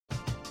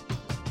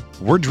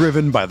We're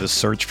driven by the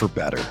search for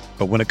better.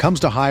 But when it comes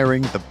to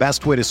hiring, the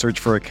best way to search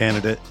for a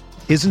candidate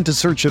isn't to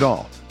search at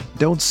all.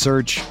 Don't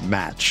search,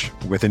 match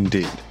with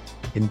Indeed.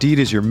 Indeed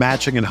is your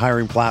matching and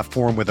hiring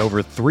platform with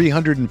over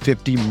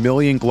 350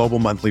 million global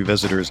monthly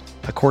visitors,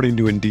 according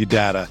to Indeed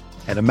data,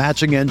 and a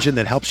matching engine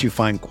that helps you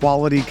find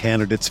quality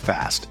candidates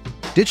fast.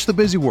 Ditch the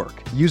busy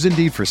work. Use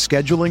Indeed for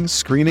scheduling,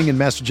 screening, and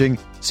messaging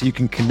so you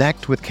can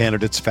connect with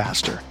candidates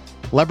faster.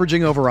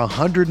 Leveraging over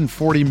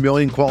 140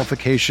 million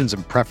qualifications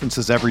and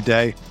preferences every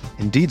day,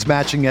 Indeed's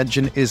matching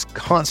engine is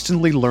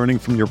constantly learning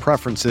from your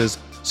preferences,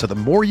 so the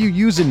more you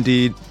use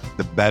Indeed,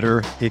 the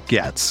better it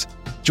gets.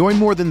 Join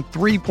more than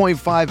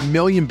 3.5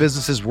 million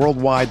businesses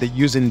worldwide that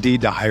use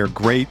Indeed to hire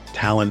great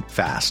talent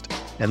fast.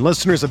 And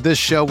listeners of this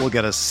show will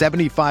get a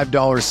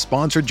 $75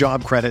 sponsored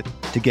job credit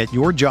to get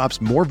your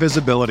jobs more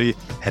visibility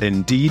at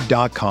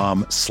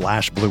Indeed.com/Blue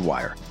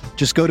Wire.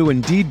 Just go to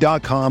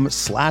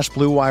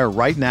Indeed.com/Blue Wire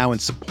right now and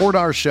support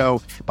our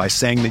show by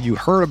saying that you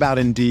heard about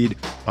Indeed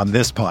on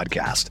this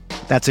podcast.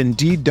 That's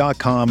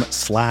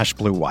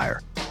Indeed.com/Blue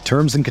Wire.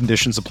 Terms and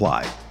conditions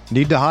apply.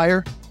 Need to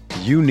hire?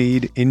 You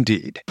need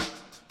Indeed.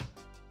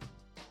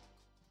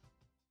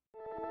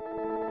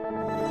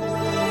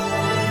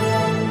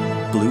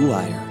 Blue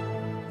Wire.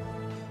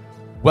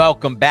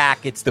 Welcome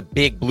back. It's the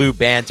Big Blue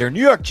Banter,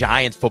 New York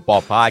Giants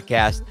football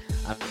podcast.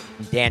 I'm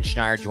Dan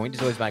Schneider, joined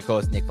as always by my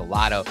co-host Nick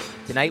Volato.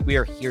 Tonight we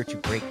are here to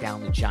break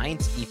down the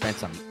Giants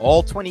defense on the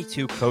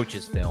All-22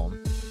 coaches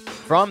film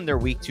from their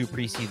Week 2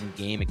 preseason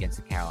game against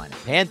the Carolina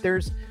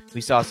Panthers.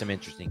 We saw some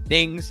interesting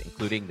things,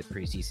 including the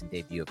preseason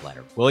debut of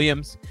Leonard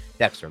Williams.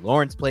 Dexter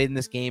Lawrence played in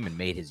this game and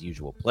made his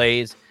usual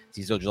plays.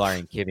 Cecil Ojulari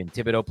and Kevin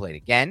Thibodeau played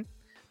again.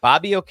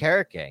 Bobby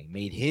Okereke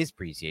made his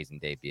preseason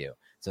debut.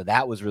 So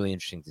that was really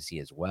interesting to see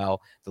as well.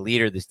 The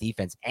leader of this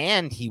defense,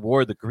 and he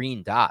wore the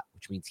green dot,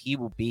 which means he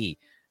will be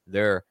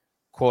their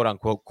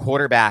quote-unquote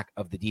quarterback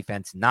of the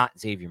defense, not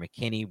Xavier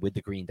McKinney with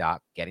the green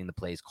dot, getting the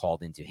plays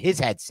called into his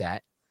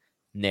headset.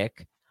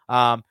 Nick,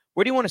 where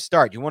do you want to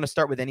start? Do you want to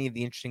start with any of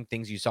the interesting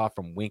things you saw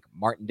from Wink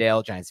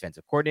Martindale, Giants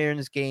defensive coordinator in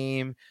this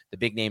game, the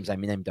big names I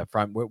named up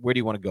front? Where do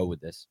you want to go with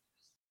this?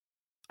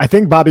 I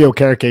think Bobby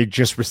Okereke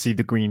just received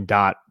the green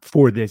dot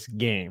for this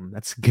game.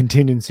 That's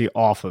contingency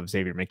off of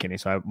Xavier McKinney.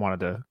 So I wanted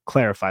to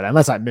clarify that,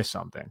 unless I missed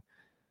something.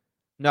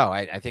 No,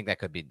 I think that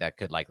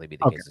could likely be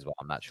the case as well.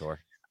 I'm not sure.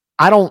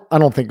 I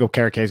don't think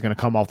Okereke is going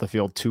to come off the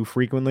field too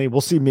frequently.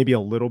 We'll see maybe a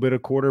little bit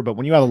of quarter, but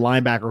when you have a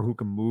linebacker who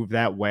can move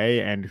that way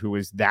and who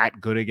is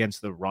that good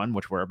against the run,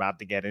 which we're about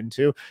to get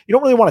into, you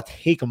don't really want to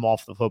take him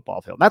off the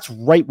football field. That's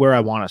right where I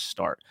want to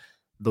start.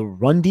 The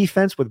run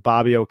defense with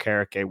Bobby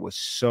Okereke was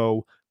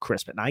so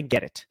crisp, and I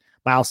get it.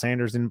 Miles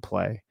Sanders didn't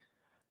play.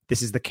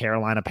 This is the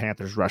Carolina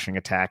Panthers rushing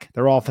attack.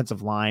 Their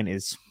offensive line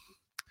is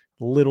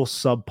a little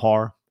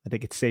subpar. I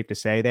think it's safe to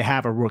say they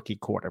have a rookie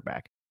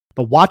quarterback.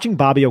 But watching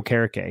Bobby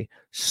Okereke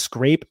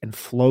scrape and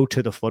flow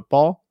to the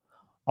football,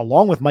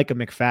 along with Micah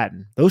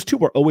McFadden, those two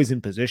were always in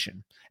position.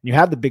 And you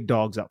have the big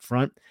dogs up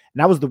front.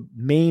 And that was the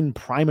main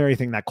primary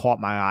thing that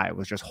caught my eye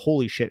was just,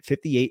 holy shit,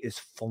 58 is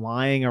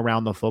flying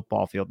around the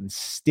football field and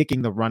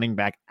sticking the running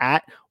back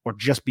at or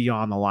just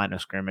beyond the line of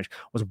scrimmage.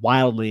 Was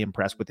wildly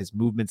impressed with his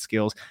movement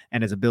skills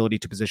and his ability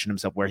to position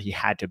himself where he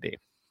had to be.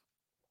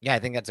 Yeah, I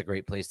think that's a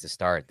great place to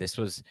start. This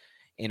was,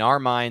 in our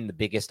mind, the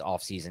biggest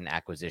offseason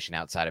acquisition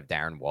outside of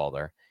Darren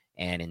Waller.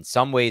 And in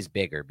some ways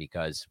bigger,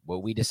 because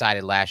what we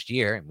decided last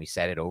year, and we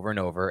said it over and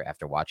over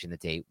after watching the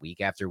tape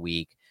week after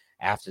week,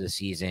 after the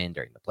season,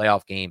 during the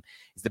playoff game,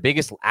 is the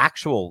biggest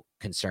actual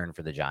concern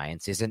for the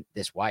Giants isn't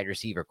this wide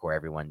receiver core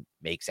everyone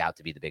makes out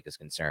to be the biggest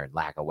concern,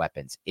 lack of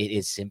weapons. It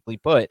is, simply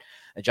put,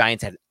 the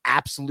Giants had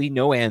absolutely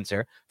no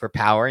answer for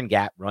power and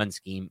gap run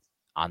scheme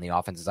on the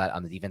offensive side,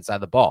 on the defense side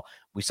of the ball.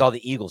 We saw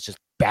the Eagles just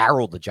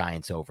barrel the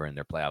Giants over in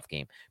their playoff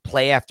game,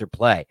 play after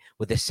play,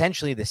 with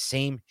essentially the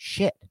same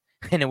shit.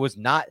 And it was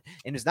not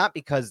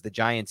because the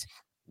Giants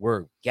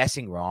were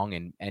guessing wrong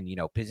and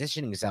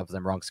positioning themselves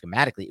them wrong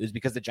schematically. It was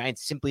because the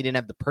Giants simply didn't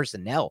have the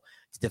personnel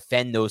to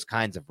defend those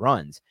kinds of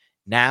runs.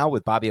 Now,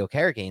 with Bobby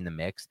Okereke in the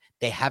mix,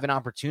 they have an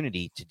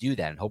opportunity to do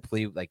that. And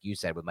hopefully, like you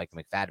said, with Micah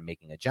McFadden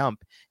making a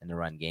jump in the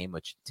run game,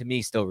 which to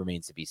me still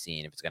remains to be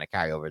seen if it's going to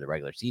carry over the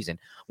regular season.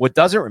 What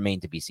doesn't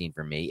remain to be seen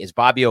for me is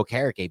Bobby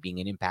Okereke being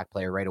an impact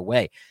player right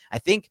away. I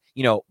think,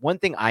 one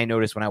thing I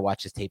noticed when I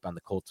watched his tape on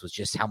the Colts was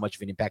just how much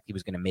of an impact he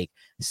was going to make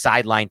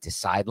sideline to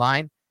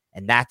sideline.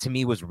 And that to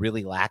me was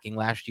really lacking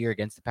last year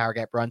against the power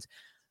gap runs.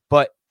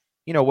 But,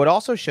 what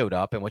also showed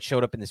up and what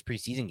showed up in this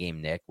preseason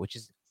game, Nick, which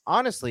is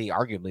honestly,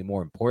 arguably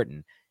more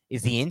important,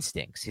 is the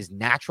instincts, his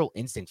natural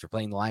instincts for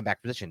playing the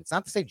linebacker position. It's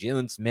not to say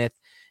Jalen Smith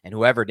and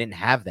whoever didn't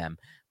have them,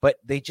 but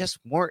they just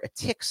weren't a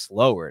tick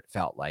slower, it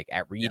felt like,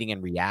 at reading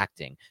and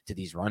reacting to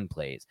these run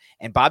plays.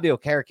 And Bobby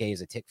Okereke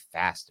is a tick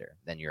faster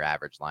than your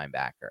average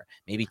linebacker,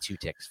 maybe 2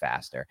 ticks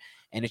faster.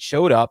 And it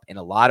showed up in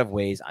a lot of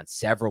ways on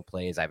several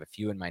plays. I have a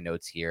few in my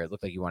notes here. It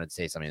looked like you wanted to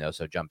say something, though,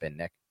 so jump in,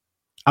 Nick.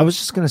 I was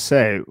just going to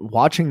say,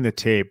 watching the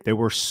tape, there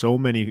were so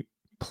many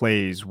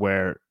plays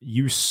where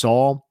you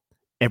saw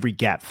every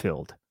gap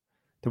filled.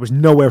 There was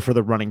nowhere for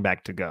the running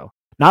back to go.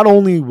 not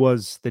only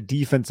was the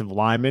defensive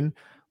lineman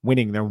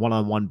winning their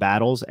one-on-one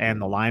battles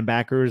and the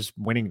linebackers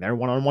winning their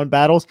one-on-one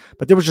battles,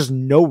 but there was just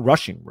no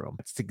rushing room.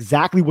 It's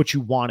exactly what you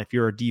want if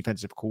you're a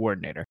defensive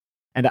coordinator.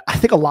 And I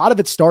think a lot of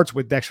it starts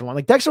with Dexter Lawrence.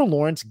 Like Dexter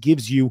Lawrence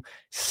gives you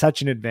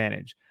such an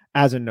advantage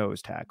as a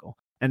nose tackle.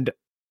 And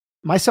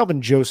myself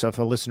and Joseph,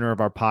 a listener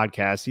of our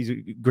podcast, he's a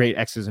great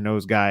X's and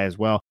O's guy as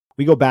well.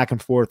 We go back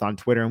and forth on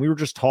Twitter, and we were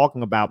just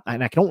talking about,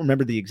 and I don't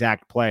remember the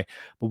exact play,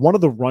 but one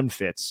of the run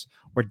fits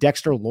where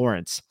Dexter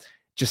Lawrence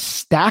just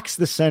stacks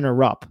the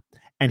center up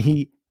and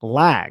he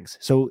lags.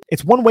 So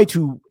it's one way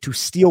to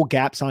steal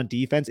gaps on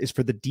defense is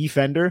for the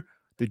defender,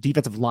 the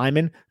defensive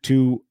lineman,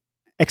 to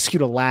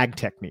execute a lag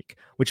technique,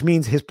 which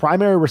means his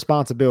primary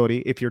responsibility,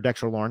 if you're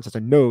Dexter Lawrence as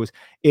a nose,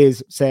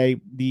 is say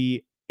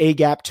the A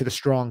gap to the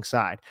strong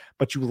side,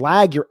 but you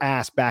lag your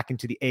ass back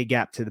into the A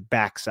gap to the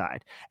back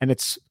side. And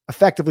it's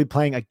effectively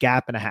playing a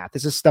gap and a half.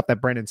 This is stuff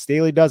that Brandon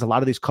Staley does. A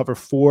lot of these cover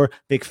 4,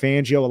 Vic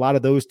Fangio, a lot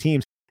of those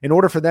teams, in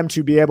order for them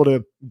to be able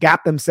to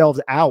gap themselves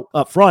out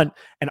up front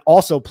and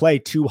also play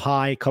 2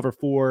 high, cover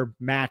 4,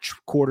 match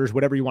quarters,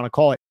 whatever you want to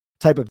call it,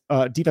 type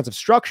of defensive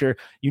structure,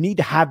 you need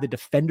to have the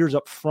defenders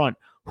up front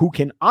who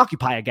can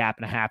occupy a gap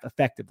and a half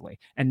effectively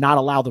and not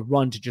allow the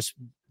run to just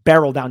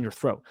barrel down your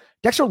throat.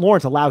 Dexter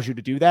Lawrence allows you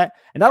to do that.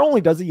 And not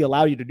only does he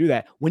allow you to do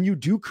that, when you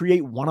do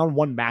create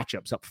one-on-one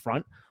matchups up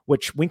front,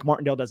 which Wink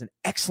Martindale does an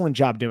excellent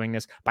job doing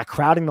this by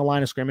crowding the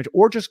line of scrimmage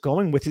or just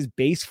going with his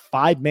base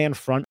 5-man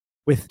front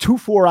with 2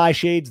 4-eye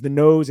shades, the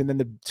nose, and then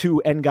the 2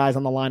 end guys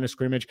on the line of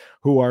scrimmage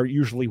who are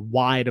usually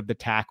wide of the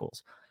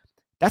tackles.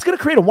 That's going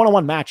to create a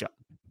one-on-one matchup.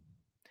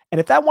 And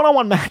if that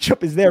one-on-one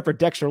matchup is there for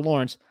Dexter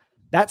Lawrence,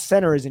 that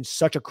center is in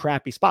such a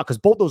crappy spot because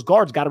both those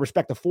guards got to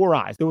respect the 4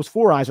 eyes. Those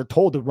 4 eyes are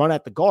told to run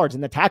at the guards,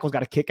 and the tackle's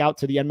got to kick out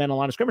to the end man on the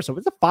line of scrimmage. So if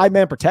it's a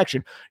 5-man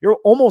protection, you're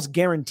almost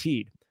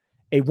guaranteed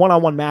a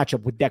one-on-one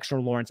matchup with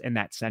Dexter Lawrence in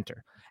that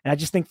center. And I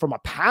just think from a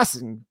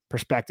passing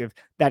perspective,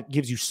 that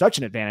gives you such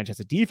an advantage as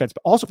a defense,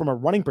 but also from a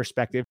running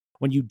perspective,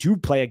 when you do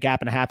play a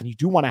gap and a half and you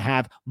do want to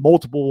have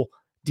multiple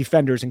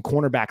defenders and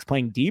cornerbacks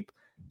playing deep,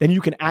 then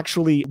you can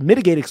actually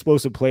mitigate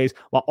explosive plays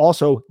while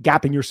also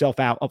gapping yourself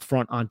out up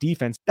front on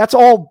defense. That's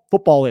all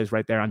football is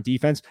right there on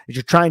defense, is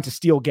you're trying to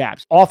steal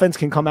gaps. Offense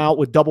can come out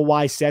with double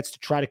Y sets to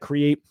try to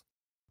create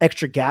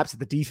extra gaps that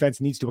the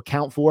defense needs to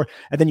account for.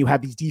 And then you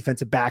have these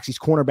defensive backs, these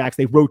cornerbacks,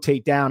 they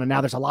rotate down, and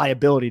now there's a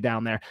liability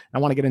down there. I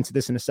want to get into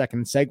this in a second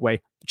and segue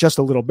just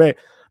a little bit.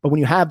 But when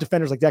you have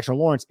defenders like Dexter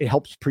Lawrence, it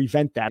helps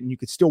prevent that. And you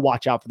could still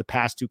watch out for the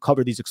pass to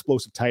cover these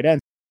explosive tight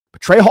ends.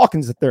 But Trey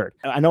Hawkins the third.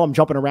 I know I'm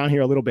jumping around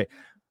here a little bit.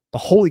 But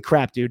holy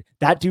crap, dude,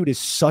 that dude is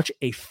such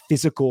a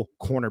physical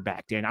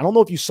cornerback, Dan. I don't know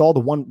if you saw the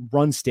one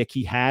run stick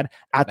he had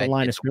at the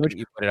line of scrimmage.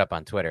 You put it up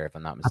on Twitter, if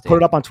I'm not mistaken. I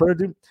put it up on Twitter,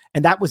 dude.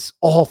 And that was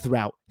all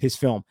throughout his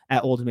film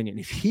at Old Dominion.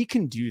 If he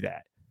can do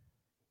that,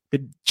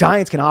 the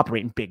Giants can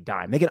operate in big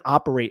dime. They can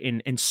operate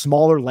in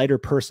smaller, lighter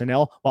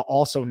personnel while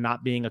also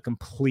not being a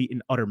complete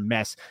and utter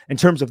mess in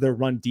terms of their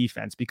run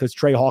defense, because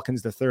Trey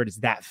Hawkins III is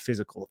that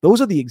physical.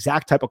 Those are the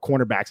exact type of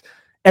cornerbacks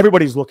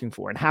everybody's looking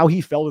for. And how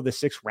he fell to the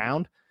 6th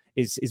round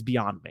is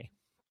beyond me.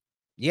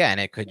 Yeah, and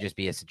it could just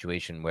be a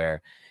situation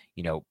where,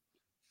 you know,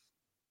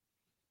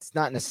 it's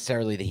not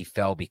necessarily that he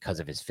fell because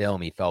of his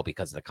film. He fell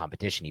because of the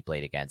competition he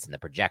played against and the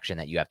projection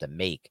that you have to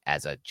make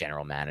as a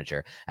general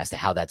manager as to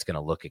how that's going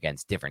to look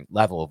against different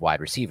level of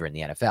wide receiver in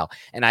the NFL.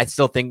 And I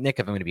still think, Nick,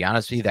 if I'm going to be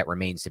honest with you, that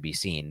remains to be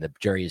seen. The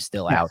jury is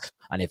still out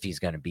on if he's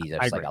going to be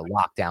just like a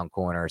lockdown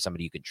corner or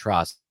somebody you could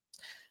trust.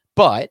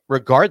 But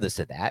regardless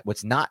of that,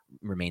 what's not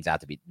remains out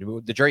to be,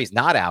 the jury's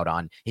not out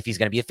on if he's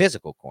going to be a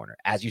physical corner.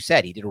 As you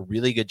said, he did a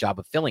really good job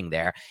of filling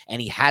there,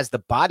 and he has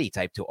the body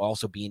type to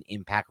also be an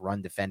impact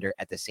run defender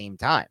at the same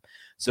time.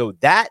 So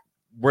that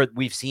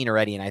we've seen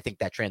already, and I think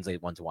that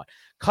translates 1-to-1.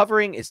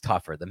 Covering is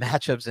tougher. The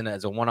matchups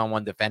as a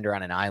one-on-one defender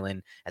on an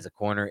island as a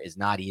corner is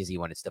not easy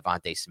when it's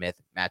Devontae Smith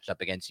matched up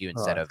against you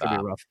instead of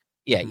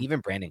yeah, even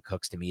Brandon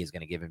Cooks to me is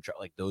going to give him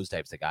like those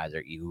types of guys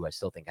are who I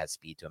still think has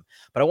speed to him.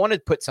 But I want to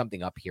put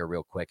something up here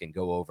real quick and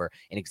go over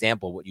an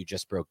example what you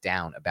just broke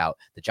down about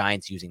the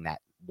Giants using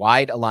that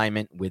wide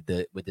alignment with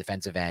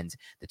defensive ends,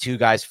 the 2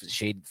 guys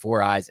shade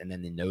 4 eyes, and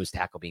then the nose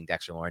tackle being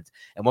Dexter Lawrence,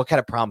 and what kind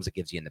of problems it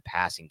gives you in the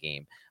passing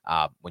game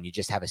when you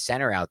just have a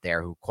center out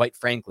there who, quite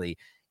frankly,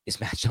 is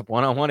matched up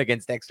one-on-one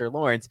against Dexter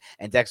Lawrence,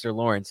 and Dexter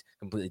Lawrence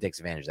completely takes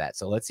advantage of that.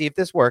 So let's see if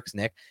this works,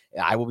 Nick.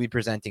 I will be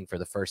presenting for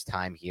the first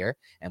time here,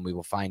 and we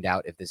will find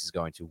out if this is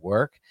going to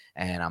work.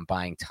 And I'm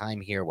buying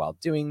time here while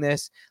doing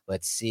this.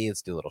 Let's see.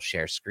 Let's do a little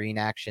share screen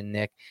action,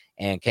 Nick.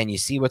 And can you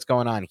see what's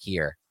going on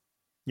here?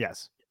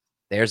 Yes.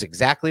 There's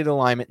exactly the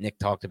alignment Nick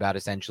talked about,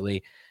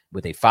 essentially,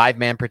 with a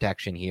 5-man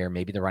protection here.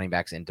 Maybe the running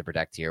back's in to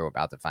protect here. We're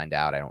about to find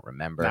out. I don't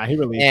remember. He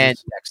releases. And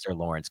Dexter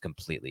Lawrence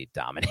completely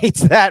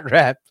dominates that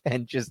rep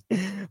and just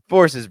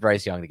forces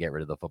Bryce Young to get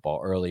rid of the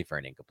football early for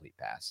an incomplete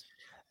pass.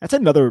 That's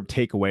another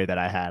takeaway that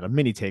I had, a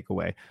mini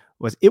takeaway,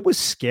 was it was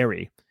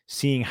scary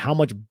seeing how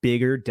much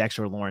bigger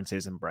Dexter Lawrence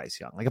is than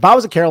Bryce Young. Like if I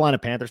was a Carolina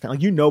Panthers fan,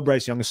 like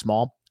Bryce Young is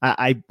small.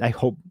 I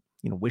hope,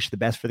 wish the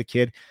best for the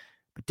kid.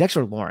 But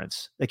Dexter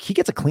Lawrence, like he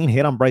gets a clean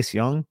hit on Bryce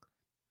Young.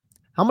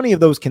 How many of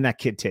those can that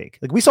kid take?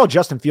 Like, we saw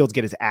Justin Fields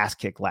get his ass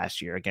kicked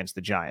last year against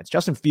the Giants.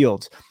 Justin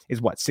Fields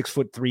is what,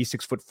 6'3",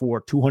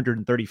 6'4",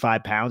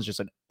 235 pounds, just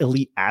an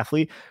elite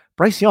athlete.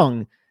 Bryce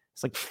Young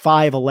is like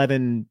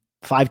 5'11",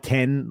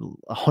 5'10",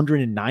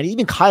 190.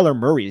 Even Kyler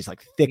Murray is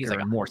like thicker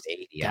and more.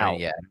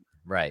 Yeah,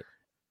 right.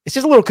 It's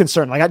just a little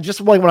concern. Like,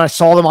 when I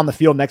saw them on the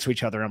field next to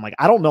each other, I'm like,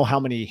 I don't know how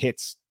many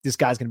hits this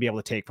guy's going to be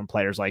able to take from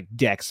players like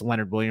Dex,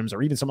 Leonard Williams,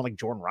 or even someone like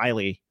Jordan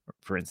Riley,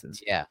 for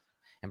instance. Yeah.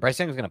 And Bryce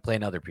Young was going to play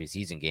another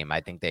preseason game. I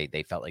think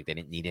they felt like they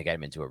didn't need to get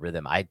him into a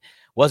rhythm. I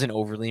wasn't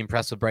overly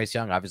impressed with Bryce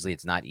Young. Obviously,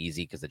 it's not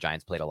easy because the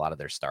Giants played a lot of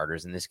their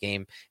starters in this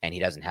game, and he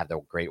doesn't have the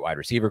great wide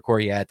receiver core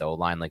yet. The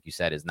O-line, like you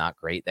said, is not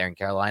great there in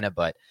Carolina.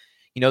 But,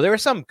 there were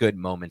some good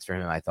moments for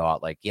him, I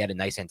thought. Like, he had a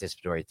nice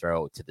anticipatory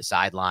throw to the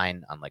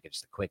sideline on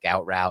just a quick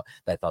out route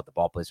that I thought the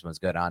ball placement was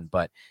good on.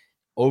 But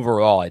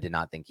overall, I did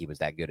not think he was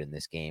that good in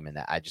this game, and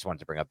I just wanted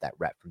to bring up that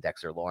rep from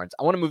Dexter Lawrence.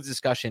 I want to move the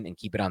discussion and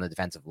keep it on the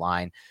defensive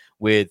line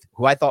with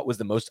who I thought was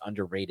the most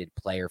underrated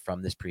player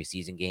from this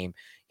preseason game,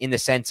 in the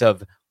sense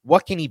of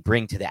what can he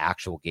bring to the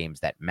actual games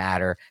that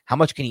matter? How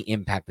much can he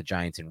impact the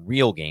Giants in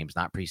real games,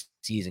 not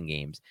preseason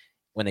games,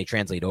 when they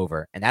translate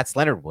over? And that's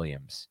Leonard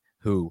Williams,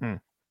 who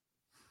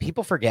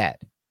people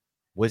forget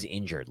was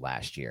injured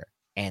last year.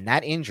 And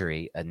that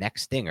injury, a neck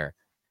stinger,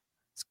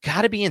 it's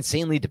got to be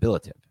insanely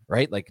debilitative,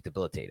 right? Like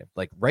debilitative.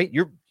 Like, right,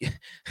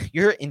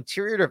 you're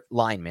interior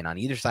lineman on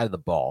either side of the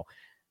ball.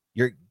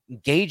 You're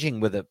engaging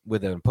with an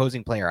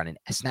opposing player on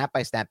a snap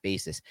by snap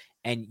basis,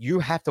 and you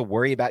have to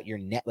worry about your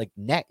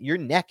neck. Your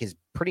neck is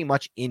pretty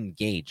much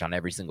engaged on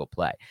every single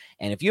play.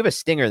 And if you have a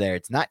stinger there,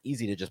 it's not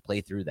easy to just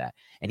play through that.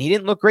 And he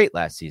didn't look great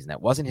last season.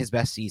 That wasn't his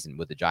best season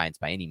with the Giants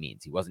by any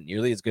means. He wasn't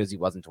nearly as good as he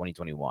was in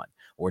 2021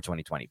 or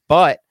 2020,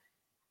 but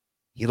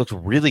he looked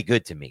really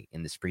good to me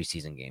in this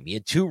preseason game. He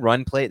had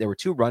there were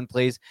two run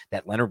plays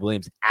that Leonard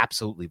Williams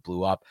absolutely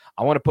blew up.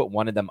 I want to put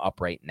one of them up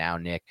right now,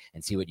 Nick,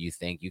 and see what you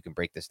think. You can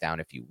break this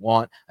down if you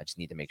want. I just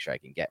need to make sure I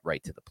can get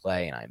right to the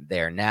play, and I'm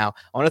there now.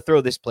 I want to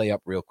throw this play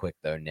up real quick,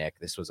 though, Nick.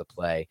 This was a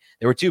play.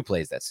 There were two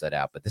plays that stood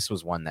out, but this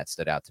was one that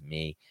stood out to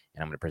me,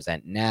 and I'm going to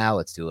present now.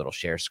 Let's do a little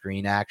share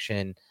screen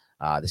action.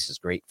 This is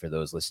great for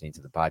those listening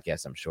to the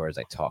podcast, I'm sure, as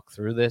I talk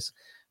through this,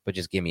 but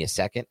just give me a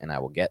second, and I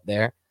will get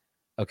there.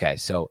 Okay,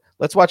 so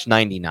let's watch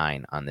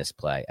 99 on this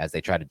play as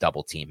they try to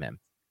double team him.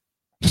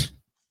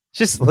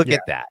 Just look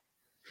at that.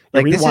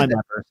 Like, rewind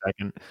that for a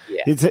second.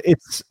 Yeah.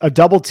 It's a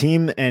double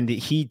team, and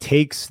he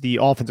takes the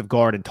offensive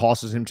guard and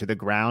tosses him to the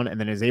ground, and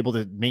then is able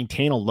to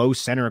maintain a low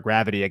center of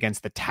gravity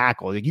against the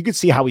tackle. Like, you can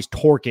see how he's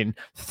torquing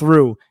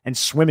through and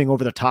swimming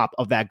over the top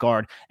of that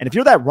guard. And if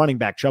you're that running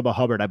back, Chuba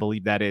Hubbard, I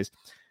believe that is,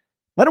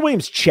 Leonard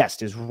Williams'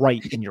 chest is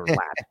right in your lap.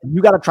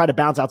 You got to try to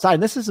bounce outside.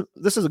 And this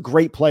is a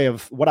great play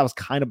of what I was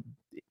kind of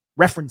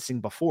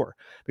referencing before,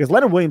 because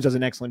Leonard Williams does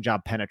an excellent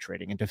job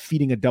penetrating and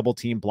defeating a double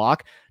team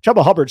block.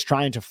 Chuba Hubbard's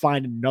trying to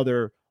find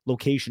another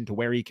location to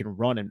where he can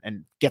run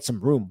and get some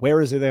room.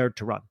 Where is it there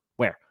to run?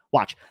 Where?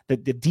 Watch. The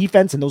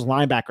defense and those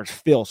linebackers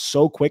fill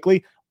so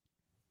quickly.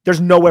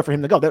 There's nowhere for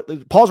him to go.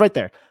 Paul's right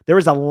there. There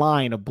is a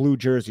line of blue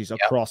jerseys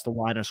across the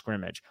line of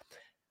scrimmage.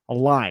 A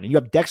line. And you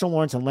have Dexter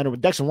Lawrence and Leonard,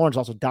 with Dexter Lawrence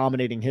also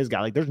dominating his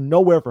guy. Like, there's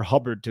nowhere for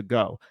Hubbard to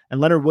go.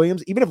 And Leonard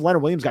Williams, even if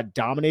Leonard Williams got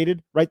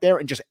dominated right there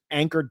and just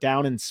anchored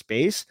down in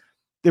space,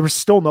 there was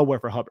still nowhere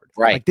for Hubbard.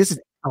 Right. Like, this is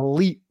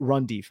elite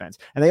run defense.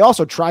 And they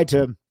also tried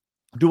to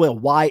do a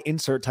Y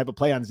insert type of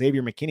play on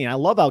Xavier McKinney. And I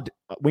love how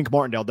Wink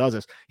Martindale does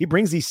this. He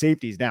brings these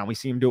safeties down. We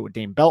see him do it with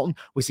Dane Belton.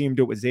 We see him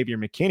do it with Xavier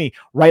McKinney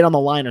right on the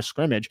line of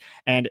scrimmage.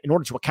 And in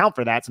order to account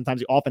for that, sometimes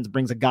the offense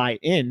brings a guy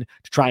in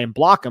to try and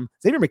block him.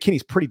 Xavier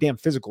McKinney's pretty damn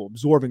physical,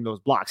 absorbing those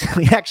blocks.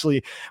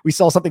 We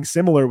saw something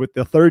similar with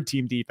the third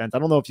team defense. I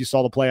don't know if you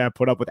saw the play I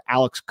put up with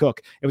Alex Cook.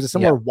 It was a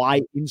similar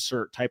Y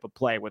insert type of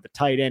play where the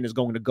tight end is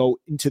going to go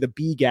into the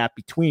B gap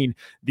between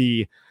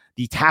the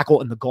tackle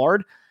and the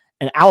guard.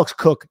 And Alex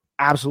Cook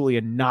absolutely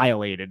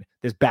annihilated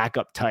this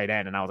backup tight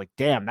end. And I was like,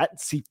 damn,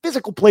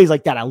 physical plays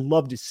like that, I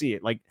love to see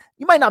it. Like,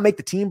 you might not make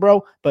the team,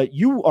 bro, but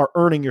you are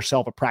earning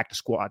yourself a practice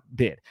squad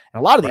bid.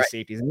 And a lot of these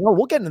safeties, and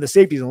we'll get into the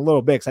safeties in a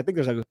little bit, because I think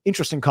there's an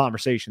interesting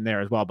conversation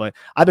there as well. But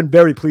I've been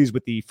very pleased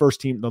with the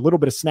first team, the little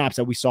bit of snaps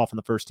that we saw from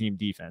the first team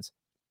defense.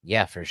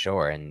 Yeah, for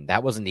sure. And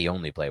that wasn't the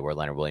only play where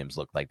Leonard Williams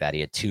looked like that. He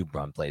had two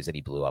run plays that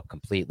he blew up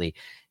completely.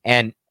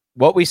 And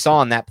what we saw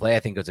on that play,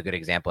 I think was a good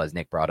example, as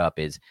Nick brought up,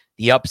 is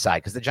the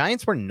upside, because the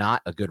Giants were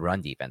not a good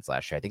run defense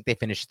last year. I think they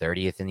finished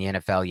 30th in the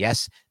NFL.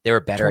 Yes, they were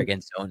better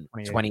against zone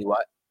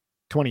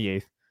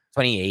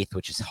 28th,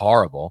 which is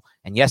horrible.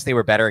 And yes, they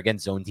were better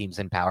against zone teams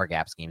and power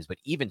gap schemes, but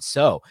even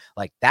so,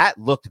 like, that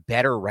looked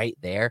better right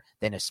there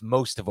than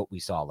most of what we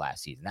saw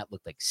last season. That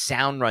looked like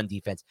sound run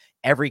defense,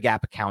 every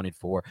gap accounted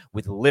for,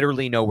 with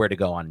literally nowhere to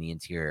go on the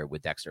interior,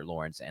 with Dexter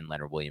Lawrence and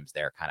Leonard Williams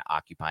there kind of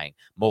occupying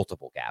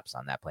multiple gaps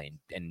on that play.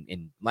 And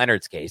in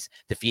Leonard's case,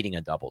 defeating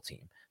a double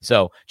team.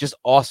 So just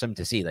awesome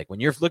to see. Like, when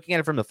you're looking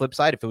at it from the flip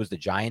side, if it was the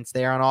Giants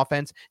there on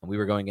offense and we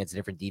were going against a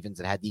different defense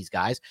that had these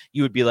guys,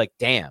 you would be like,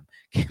 damn,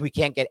 we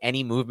can't get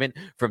any movement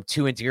from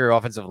two interior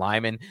offensive linemen.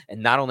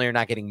 And not only are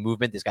not getting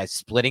movement, this guy's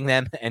splitting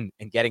them and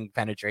getting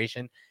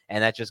penetration.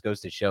 And that just goes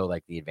to show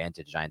like the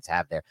advantage Giants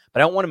have there.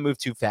 But I don't want to move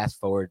too fast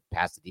forward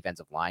past the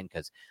defensive line,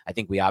 because I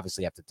think we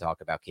obviously have to talk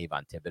about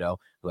Kayvon Thibodeau,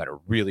 who had a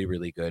really,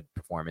 really good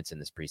performance in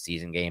this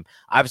preseason game.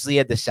 Obviously, he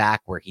had the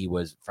sack where he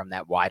was from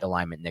that wide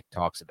alignment Nick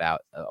talks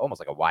about, almost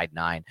like a wide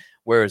 9,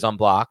 where it was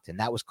unblocked. And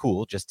that was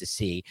cool just to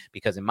see,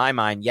 because in my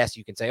mind, yes,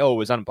 you can say, oh, it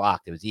was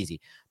unblocked, it was easy.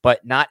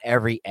 But not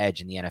every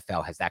edge in the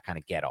NFL has that kind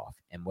of get off.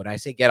 And when I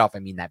say get off, I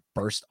mean that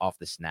burst off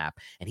the snap.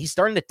 And he's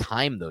starting to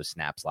time those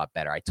snaps a lot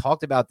better. I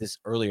talked about this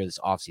earlier this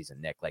offseason,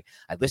 Nick. Like,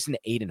 I listened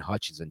to Aiden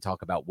Hutchinson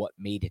talk about what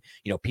made,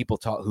 people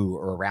talk who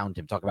are around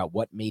him talk about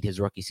what made his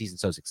rookie season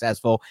so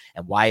successful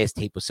and why his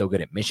tape was so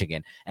good at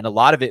Michigan. And a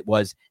lot of it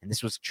was, and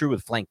this was true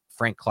with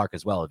Frank Clark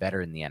as well, a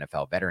veteran in the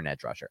NFL, veteran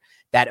edge rusher,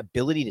 that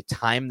ability to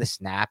time the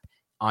snap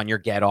on your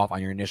get off,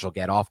 on your initial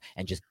get off,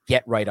 and just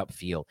get right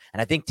upfield.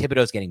 And I think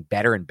Thibodeau's getting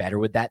better and better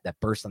with that. That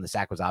burst on the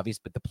sack was obvious,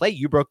 but the play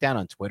you broke down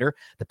on Twitter,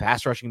 the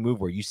pass rushing move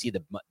where you see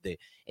the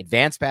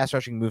advanced pass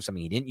rushing move,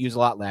 something he didn't use a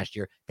lot last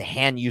year, the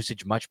hand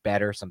usage much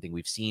better, something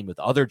we've seen with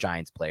other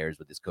Giants players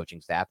with his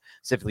coaching staff,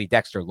 specifically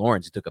Dexter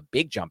Lawrence, who took a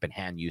big jump in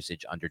hand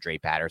usage under Dre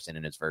Patterson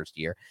in his first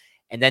year.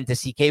 And then to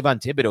see Kayvon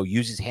Thibodeau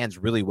use his hands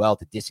really well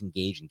to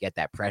disengage and get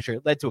that pressure,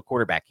 it led to a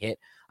quarterback hit,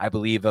 I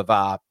believe, of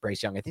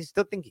Bryce Young.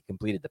 Still think he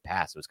completed the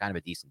pass. It was kind of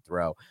a decent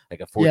throw,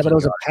 like a 14. Yeah, but it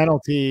was a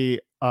penalty,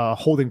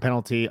 holding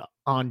penalty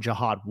on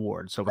Jihad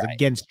Ward. So it was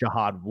against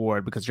Jihad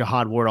Ward, because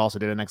Jihad Ward also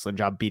did an excellent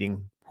job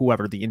beating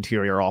whoever the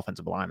interior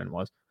offensive lineman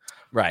was.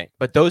 Right.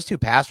 But those two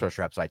pass rush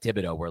reps by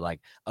Thibodeau were like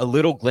a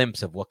little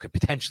glimpse of what could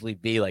potentially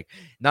be. Like,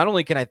 not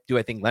only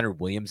I think Leonard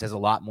Williams has a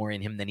lot more in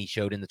him than he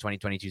showed in the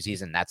 2022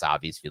 season. That's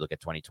obvious if you look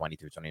at 2020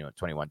 through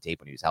 2021 tape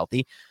when he was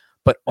healthy.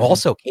 But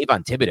also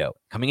Kayvon Thibodeau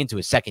coming into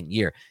his second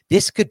year.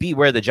 This could be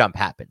where the jump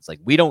happens. Like,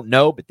 we don't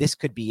know, but this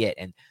could be it.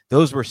 And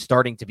those were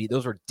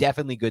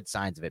definitely good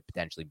signs of it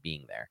potentially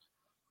being there.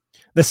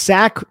 The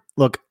sack,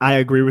 look, I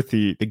agree with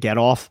the get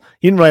off.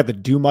 He didn't really have to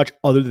do much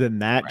other than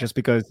that, just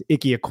because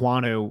Ike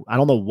Ekwonu, I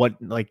don't know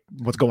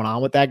what's going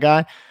on with that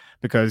guy,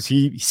 because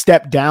he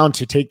stepped down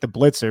to take the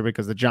blitzer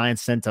because the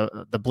Giants sent the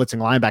blitzing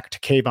linebacker to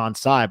Kayvon's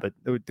side, but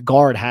the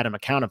guard had him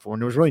accounted for,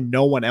 and there was really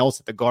no one else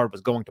that the guard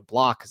was going to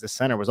block because the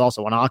center was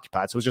also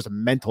unoccupied. So it was just a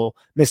mental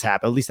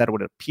mishap. At least that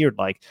would have appeared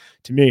like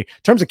to me. In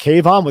terms of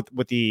Kayvon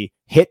with the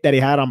hit that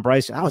he had on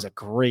Bryce, that was a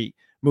great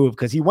move,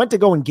 because he went to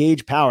go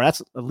engage power.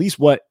 That's at least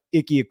what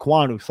Ike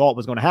Ekwonu thought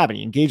was going to happen.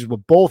 He engaged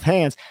with both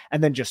hands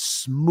and then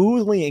just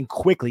smoothly and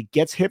quickly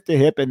gets hip to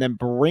hip and then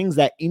brings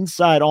that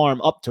inside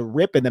arm up to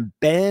rip and then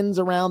bends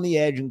around the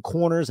edge and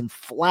corners and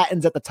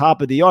flattens at the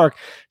top of the arc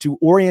to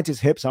orient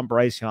his hips on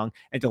Bryce Young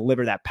and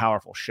deliver that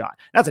powerful shot.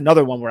 That's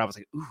another one where I was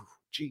like, ooh,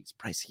 geez,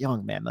 Bryce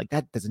Young, man, like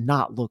that does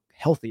not look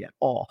healthy at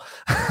all.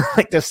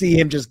 Like to see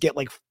him just get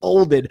like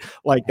folded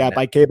like that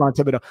by Kayvon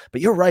Thibodeau. But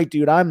you're right,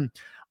 dude. I'm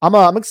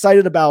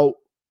excited about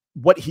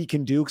what he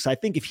can do, because I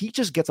think if he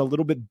just gets a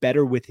little bit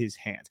better with his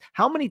hands.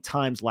 How many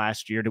times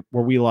last year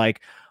were we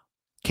like,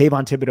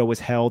 Kayvon Thibodeau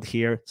was held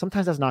here?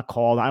 Sometimes that's not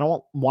called. I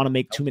don't want to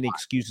make too many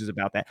excuses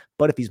about that.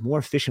 But if he's more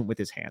efficient with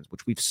his hands,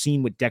 which we've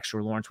seen with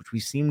Dexter Lawrence, which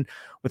we've seen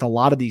with a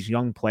lot of these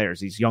young players,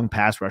 these young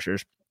pass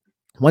rushers,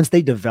 once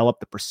they develop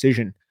the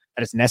precision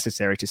that is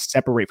necessary to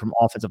separate from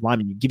offensive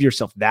linemen, you give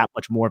yourself that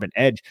much more of an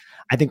edge.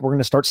 I think we're going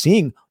to start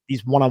seeing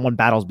these one-on-one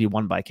battles be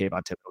won by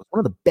Kayvon Thibodeau. One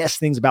of the best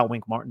things about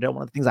Wink Martindale,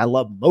 one of the things I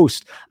love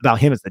most about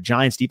him as the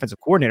Giants defensive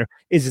coordinator,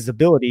 is his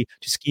ability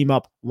to scheme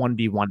up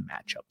 1v1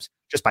 matchups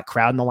just by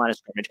crowding the line of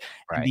scrimmage.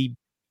 Right. And the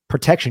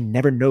protection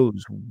never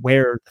knows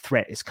where the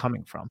threat is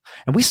coming from.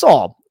 And we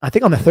saw, I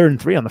think on the 3rd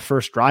and 3 on the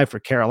first drive for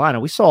Carolina,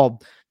 we saw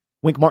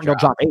Wink Martindale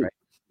drop 8. Right.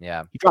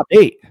 Yeah. He dropped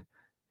 8.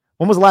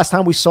 When was the last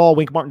time we saw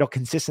Wink Martindale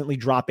consistently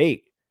drop 8?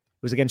 It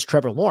was against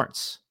Trevor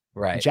Lawrence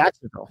in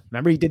Jacksonville.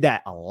 Remember, he did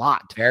that a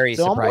lot. Very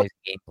surprising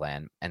game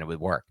plan, and it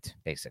worked,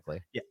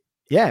 basically.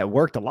 Yeah, it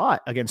worked a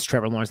lot against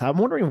Trevor Lawrence. I'm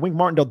wondering if Wink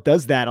Martindale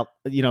does that,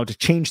 to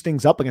change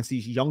things up against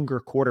these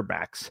younger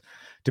quarterbacks,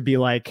 to be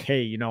like,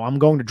 hey, I'm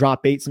going to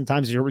drop 8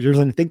 sometimes. You're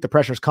going to think the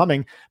pressure's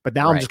coming, but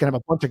now I'm just going to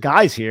have a bunch of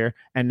guys here,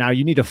 and now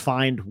you need to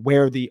find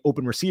where the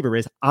open receiver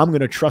is. I'm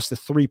going to trust the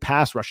 3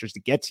 pass rushers to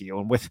get to you.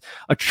 And with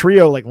a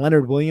trio like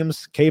Leonard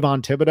Williams,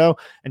 Kayvon Thibodeau,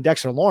 and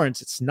Dexter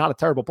Lawrence, it's not a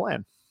terrible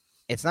plan.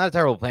 It's not a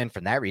terrible plan for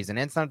that reason.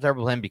 And it's not a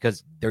terrible plan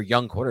because they're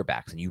young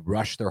quarterbacks and you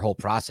rush their whole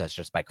process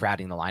just by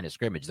crowding the line of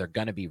scrimmage. They're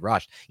going to be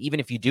rushed. Even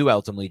if you do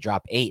ultimately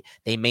drop 8,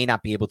 they may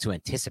not be able to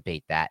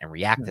anticipate that and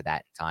react to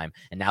that in time.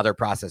 And now their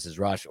process is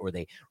rushed, or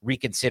they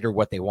reconsider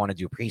what they want to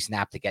do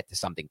pre-snap to get to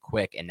something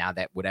quick. And now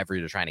that whatever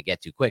they're trying to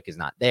get to quick is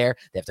not there,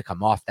 they have to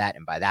come off that.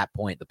 And by that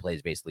point, the play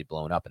is basically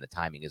blown up and the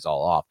timing is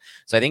all off.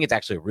 So I think it's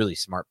actually a really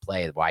smart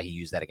play why he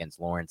used that against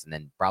Lawrence. And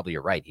then probably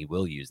you're right, he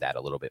will use that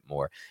a little bit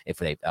more if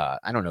they,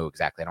 I don't know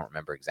exactly. I don't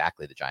remember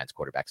exactly the Giants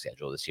quarterback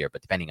schedule this year,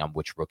 but depending on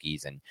which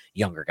rookies and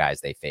younger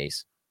guys they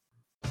face.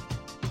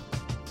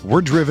 We're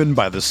driven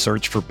by the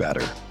search for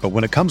better. But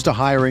when it comes to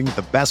hiring,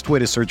 the best way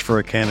to search for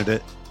a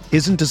candidate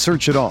isn't to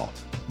search at all.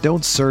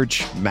 Don't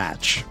search,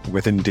 match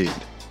with Indeed.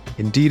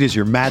 Indeed is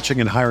your matching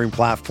and hiring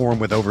platform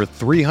with over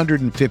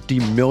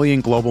 350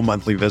 million global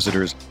monthly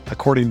visitors,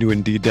 according to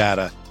Indeed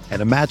data,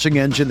 and a matching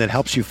engine that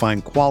helps you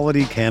find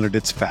quality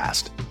candidates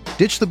fast.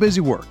 Ditch the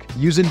busy work.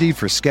 Use Indeed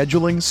for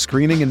scheduling,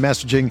 screening, and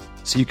messaging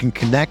so you can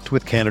connect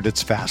with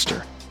candidates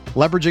faster.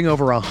 Leveraging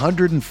over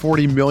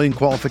 140 million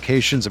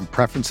qualifications and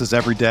preferences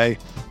every day,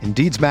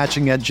 Indeed's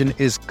matching engine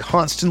is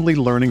constantly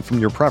learning from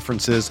your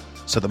preferences,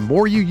 so the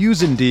more you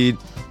use Indeed,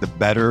 the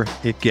better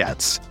it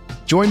gets.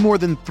 Join more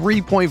than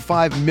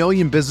 3.5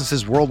 million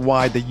businesses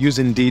worldwide that use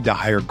Indeed to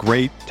hire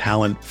great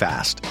talent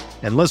fast.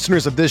 And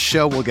listeners of this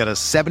show will get a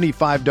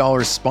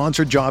 $75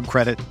 sponsored job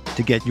credit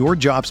to get your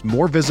jobs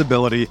more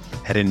visibility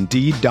at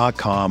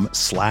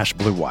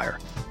Indeed.com/Blue Wire.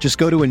 Just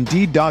go to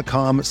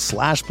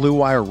Indeed.com/Blue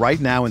Wire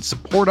right now and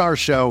support our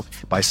show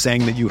by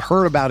saying that you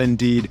heard about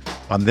Indeed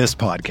on this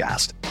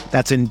podcast.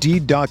 That's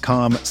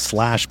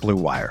Indeed.com/Blue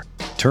Wire.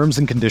 Terms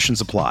and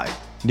conditions apply.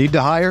 Need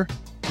to hire?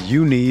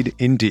 You need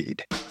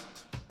Indeed.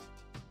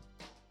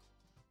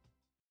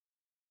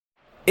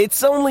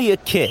 It's only a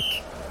kick,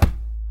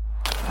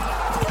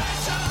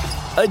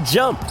 a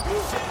jump,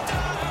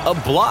 a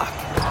block.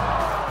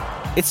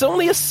 It's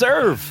only a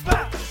serve.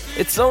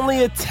 It's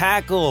only a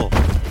tackle,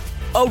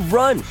 a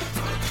run.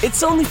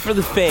 It's only for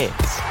the fans.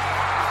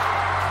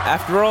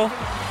 After all,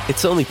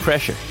 it's only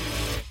pressure.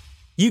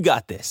 You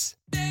got this.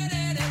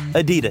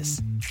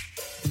 Adidas.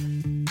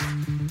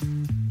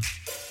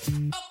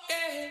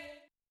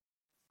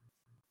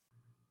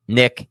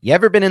 Nick, you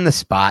ever been in the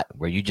spot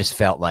where you just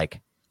felt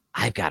like,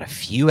 I've got a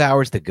few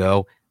hours to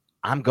go.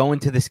 I'm going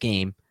to this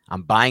game.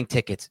 I'm buying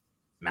tickets.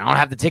 I don't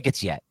have the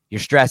tickets yet. You're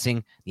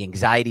stressing. The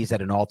anxiety is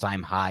at an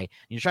all-time high. And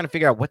you're trying to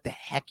figure out what the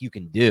heck you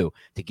can do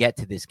to get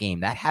to this game.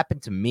 That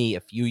happened to me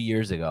a few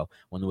years ago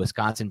when the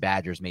Wisconsin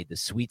Badgers made the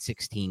Sweet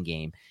 16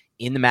 game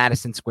in the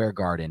Madison Square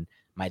Garden.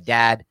 My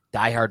dad,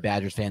 diehard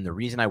Badgers fan, the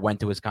reason I went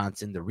to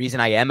Wisconsin, the reason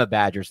I am a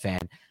Badgers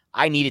fan,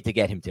 I needed to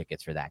get him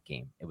tickets for that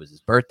game. It was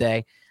his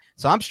birthday.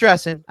 So I'm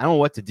stressing. I don't know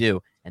what to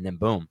do. And then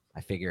boom,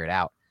 I figure it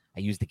out. I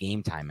use the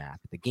Game Time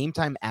app. The Game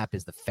Time app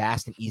is the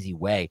fast and easy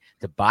way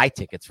to buy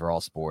tickets for all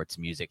sports,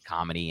 music,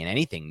 comedy, and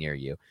anything near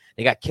you.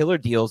 They got killer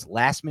deals,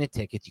 last-minute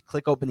tickets. You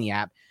click open the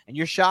app, and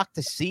you're shocked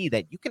to see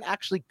that you can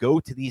actually go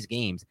to these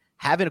games,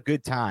 having a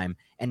good time,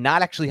 and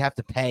not actually have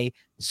to pay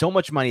so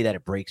much money that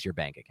it breaks your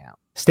bank account.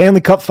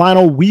 Stanley Cup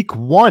Final Week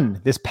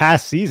 1 this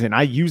past season.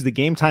 I used the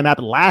Game Time app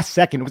last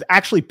second. It was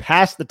actually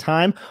past the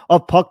time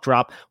of puck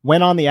drop.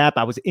 Went on the app.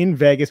 I was in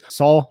Vegas,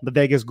 saw the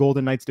Vegas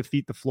Golden Knights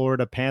defeat the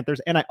Florida Panthers.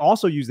 And I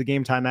also used the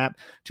Game Time app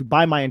to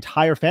buy my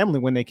entire family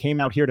when they came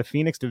out here to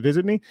Phoenix to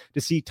visit me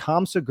to see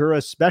Tom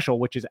Segura's special,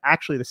 which is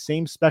actually the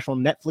same special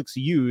Netflix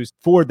used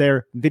for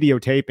their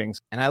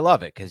videotapings. And I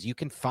love it because you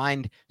can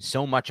find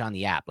so much on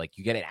the app. Like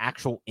you get an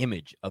actual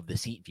image of the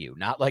seat view,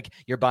 not like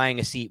you're buying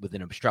a seat with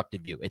an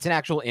obstructed view. It's an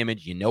actual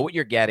image. You know what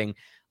you're getting.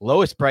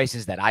 Lowest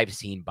prices that I've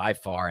seen by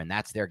far, and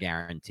that's their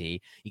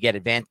guarantee. You get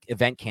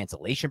event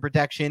cancellation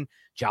protection,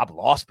 job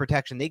loss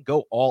protection. They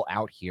go all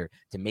out here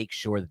to make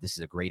sure that this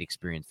is a great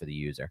experience for the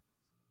user.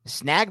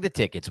 Snag the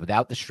tickets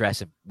without the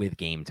stress with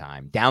Game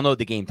Time. Download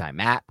the Game Time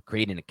app,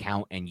 create an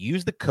account, and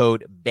use the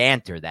code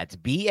BANTER. That's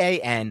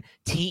BANTER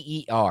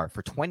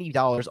for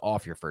 $20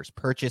 off your first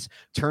purchase.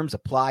 Terms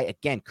apply.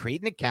 Again,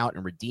 create an account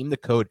and redeem the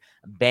code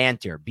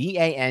BANTER,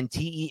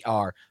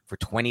 BANTER, for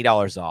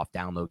 $20 off.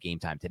 Download Game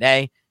Time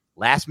today.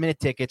 Last minute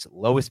tickets,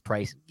 lowest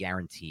price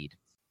guaranteed.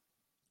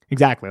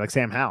 Exactly. Like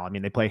Sam Howell. I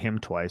mean, they play him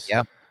twice.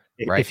 Yeah.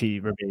 If he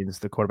remains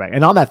the quarterback.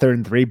 And on that 3rd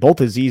and 3, both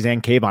Aziz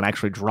and Kayvon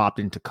actually dropped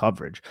into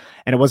coverage.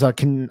 And it was I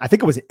think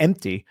it was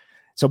empty.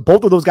 So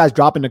both of those guys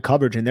drop into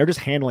coverage and they're just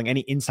handling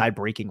any inside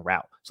breaking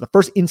route. So the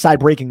first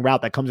inside breaking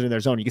route that comes into their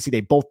zone, you can see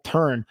they both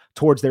turn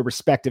towards their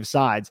respective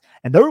sides.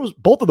 And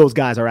both of those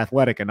guys are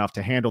athletic enough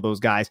to handle those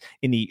guys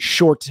in the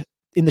short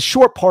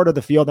part of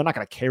the field. They're not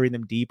going to carry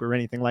them deep or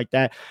anything like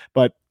that,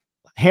 but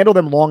handle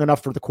them long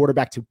enough for the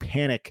quarterback to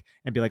panic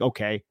and be like,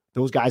 okay,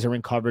 those guys are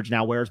in coverage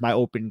now. Where's my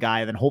open guy?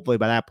 And then hopefully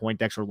by that point,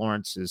 Dexter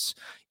Lawrence is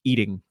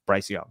eating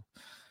Bryce Young.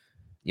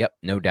 Yep,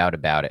 no doubt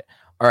about it.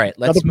 All right,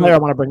 another player I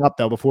want to bring up,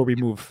 though, before we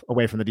move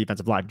away from the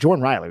defensive line,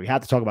 Jordan Riley. We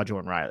have to talk about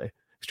Jordan Riley.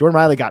 Jordan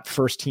Riley got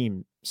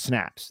first-team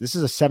snaps. This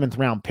is a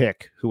 7th-round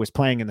pick who was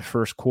playing in the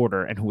first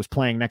quarter and who was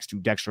playing next to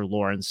Dexter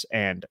Lawrence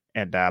and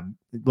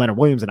Leonard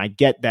Williams. And I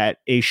get that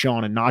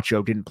Ashawn and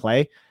Nacho didn't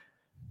play,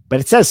 but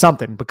it says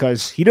something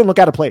because he didn't look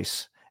out of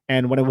place.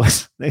 And when it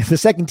was the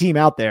second team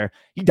out there,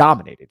 he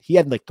dominated. He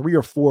had like 3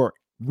 or 4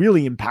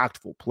 really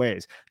impactful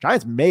plays.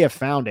 Giants may have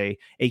found a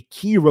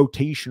key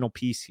rotational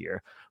piece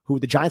here who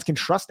the Giants can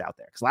trust out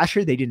there. Because last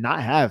year they did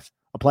not have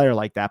a player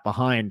like that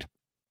behind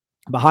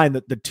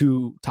the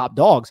 2 top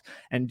dogs.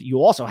 And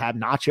you also have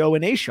Nacho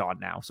and Ashawn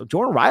now. So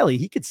Jordan Riley,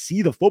 he could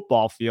see the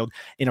football field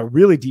in a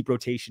really deep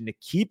rotation to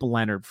keep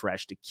Leonard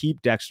fresh, to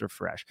keep Dexter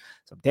fresh.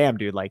 So damn,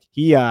 dude, like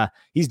he's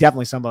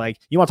definitely somebody. Like,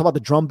 you want to talk about the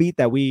drum beat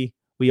that we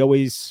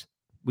always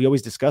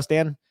discuss,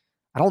 Dan?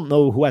 I don't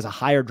know who has a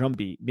higher drum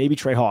beat. Maybe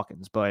Trey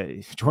Hawkins, but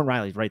Jordan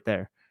Riley's right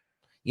there.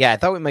 Yeah, I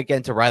thought we might get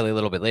into Riley a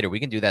little bit later. We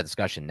can do that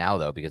discussion now,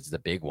 though, because it's a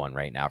big one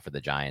right now for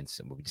the Giants.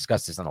 And we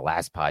discussed this on the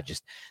last pod,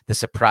 just the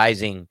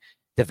surprising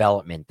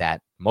development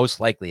that most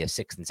likely a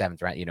 6th and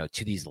 7th round,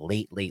 to these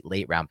late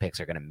round picks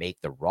are going to make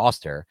the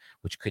roster,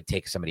 which could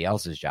take somebody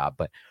else's job.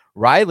 But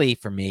Riley,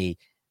 for me,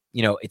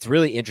 it's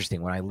really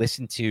interesting when I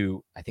listened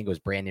to, I think it was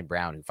Brandon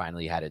Brown, who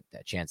finally had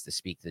a chance to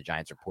speak to the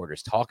Giants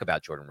reporters, talk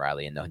about Jordan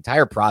Riley and the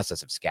entire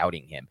process of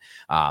scouting him,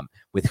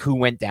 with who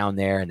went down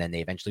there. And then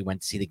they eventually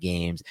went to see the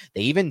games.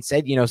 They even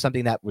said,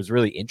 something that was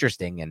really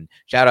interesting, and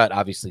shout out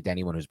obviously to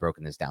anyone who's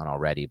broken this down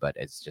already, but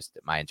it's just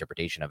my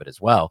interpretation of it as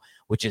well,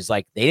 which is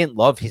like, they didn't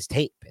love his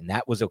tape, and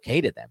that was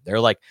okay to them. They're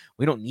like,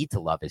 we don't need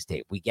to love his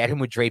tape. We get him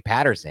with Dre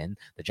Patterson,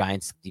 the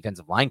Giants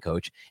defensive line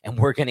coach, and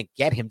we're going to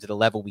get him to the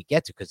level we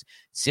get to, because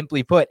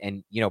simply put,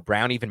 and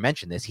Brown even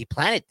mentioned this, he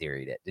planet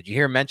theoried it. Did you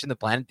hear him mention the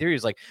planet theory?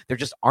 It's like, there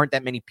just aren't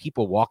that many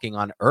people walking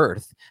on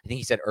Earth. I think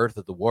he said Earth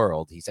of the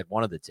world. He said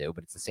one of the two,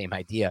 but it's the same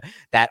idea,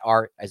 that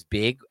are as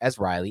big as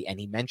Riley. And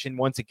he mentioned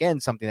once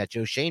again something that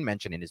Joe Shane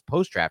mentioned in his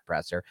post-draft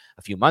presser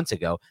a few months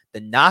ago, the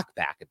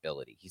knockback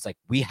ability. He's like,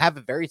 we have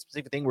a very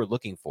specific thing we're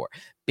looking for.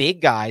 Big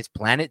guys,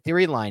 planet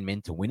theory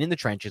linemen to win in the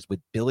trenches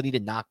with ability to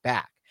knock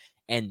back.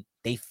 And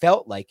they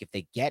felt like if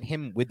they get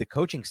him with the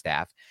coaching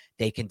staff,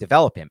 they can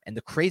develop him. And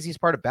the craziest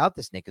part about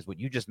this, Nick, is what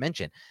you just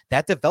mentioned.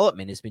 That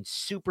development has been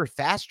super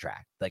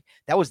fast-tracked. Like,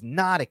 that was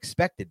not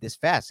expected this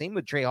fast. Same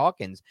with Trey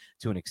Hawkins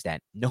to an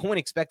extent. No one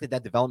expected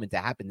that development to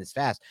happen this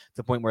fast, to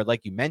the point where,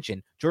 like you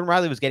mentioned, Jordan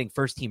Riley was getting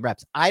first-team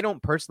reps. I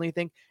don't personally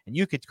think, and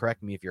you could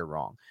correct me if you're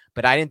wrong,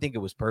 but I didn't think it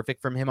was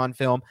perfect from him on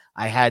film.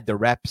 I had the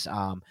reps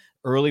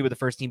early with the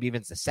first team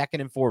defense, the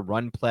 2nd and 4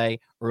 run play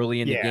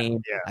early in the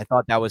game. Yeah. I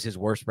thought that was his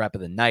worst rep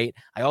of the night.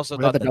 I also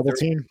thought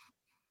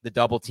the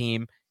double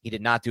team, he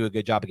did not do a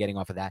good job of getting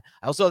off of that.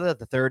 I also thought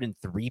the 3rd and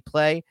 3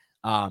 play,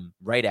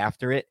 right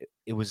after it,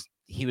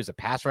 he was a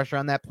pass rusher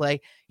on that play.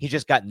 He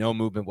just got no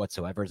movement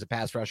whatsoever as a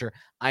pass rusher.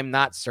 I'm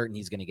not certain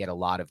he's going to get a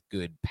lot of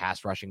good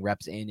pass rushing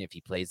reps in if he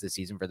plays this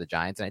season for the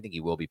Giants, and I think he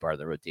will be part of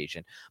the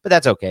rotation, but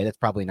that's okay. That's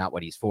probably not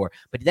what he's for.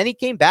 But then he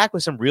came back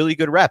with some really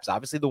good reps.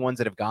 Obviously, the ones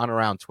that have gone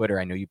around Twitter,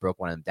 I know you broke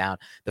one of them down.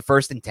 The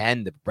 1st and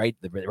 10, right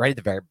at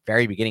the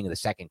very beginning of the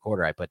second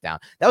quarter, I put down.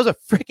 That was a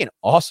freaking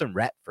awesome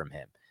rep from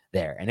him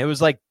there. And it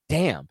was like,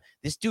 damn,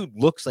 this dude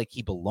looks like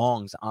he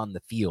belongs on the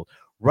field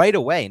right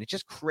away. And it's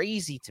just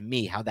crazy to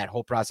me how that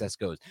whole process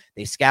goes.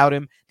 They scout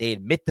him. They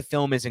admit the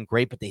film isn't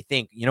great, but they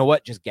think, you know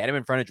what? Just get him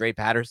in front of Dre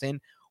Patterson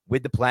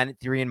with the planet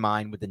theory in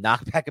mind, with the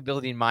knockback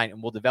ability in mind,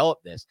 and we'll develop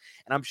this.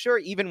 And I'm sure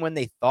even when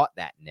they thought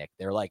that, Nick,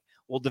 they're like,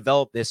 we'll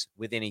develop this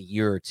within a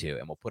year or two,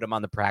 and we'll put him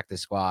on the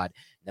practice squad,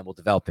 and then we'll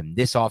develop him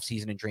this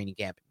offseason in training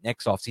camp,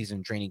 next offseason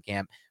in training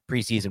camp,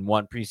 preseason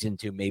 1, preseason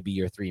 2, maybe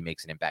year 3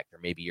 makes an impact, or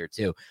maybe year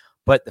 2.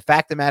 But the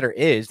fact of the matter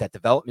is that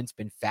development's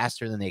been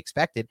faster than they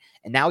expected,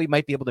 and now he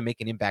might be able to make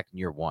an impact in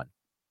year 1.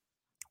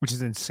 Which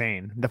is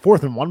insane. The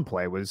 4th and 1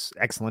 play was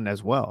excellent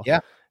as well.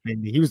 Yeah. I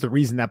mean, he was the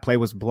reason that play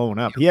was blown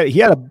up. He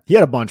had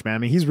a bunch, man. I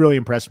mean, he's really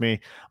impressed me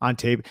on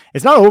tape.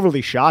 It's not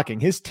overly shocking.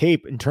 His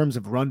tape in terms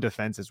of run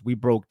defenses, we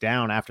broke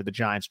down after the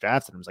Giants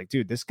drafted him. I was like,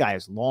 dude, this guy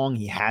is long.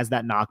 He has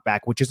that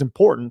knockback, which is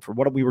important for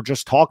what we were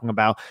just talking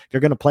about. If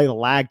you're going to play the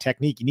lag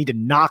technique, you need to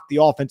knock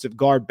the offensive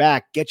guard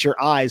back, get your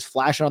eyes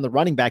flashing on the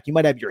running back. You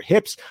might have your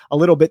hips a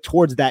little bit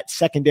towards that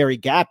secondary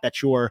gap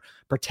that you're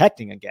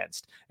protecting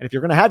against. And if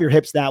you're going to have your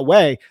hips that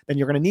way, then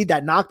you're going to need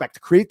that knockback to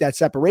create that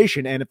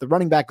separation. And if the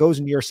running back goes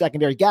into your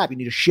secondary gap, you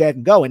need to shed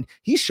and go. And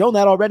he's shown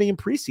that already in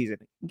preseason.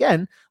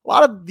 Again, a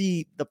lot of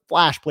the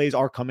flash plays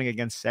are coming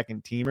against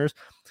second teamers.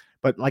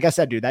 But like I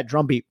said, dude, that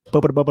drum beat,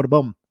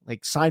 boom,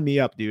 like sign me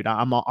up, dude.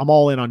 I'm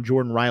all in on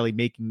Jordan Riley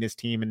making this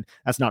team. And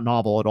that's not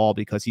novel at all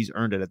because he's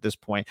earned it at this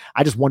point.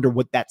 I just wonder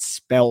what that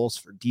spells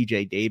for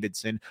DJ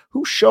Davidson,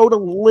 who showed a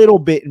little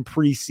bit in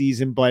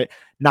preseason, but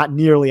not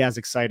nearly as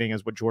exciting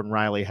as what Jordan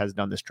Riley has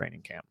done this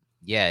training camp.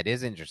 Yeah, it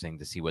is interesting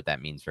to see what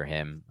that means for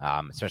him,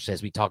 especially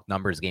as we talked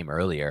numbers game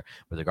earlier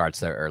with regards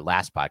to, or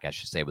last podcast, I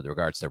should say, with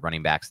regards to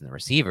running backs and the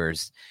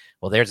receivers.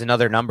 Well, there's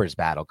another numbers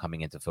battle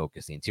coming into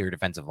focus, the interior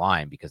defensive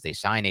line, because they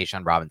signed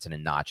A'Shawn Robinson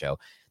and Nacho.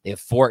 They have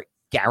 4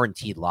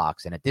 guaranteed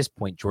locks. And at this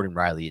point, Jordan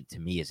Riley, to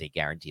me, is a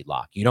guaranteed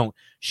lock. You don't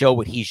show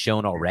what he's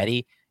shown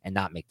already and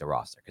not make the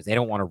roster because they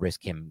don't want to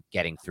risk him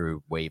getting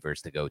through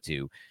waivers to go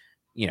to,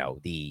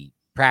 the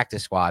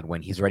practice squad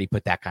when he's already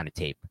put that kind of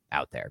tape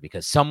out there,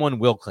 because someone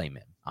will claim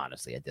him,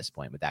 honestly, at this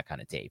point with that kind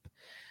of tape.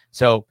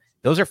 So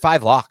those are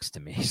 5 locks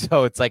to me.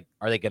 So it's like,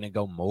 are they going to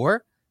go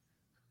more?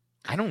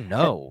 I don't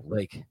know.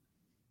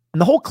 And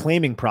the whole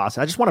claiming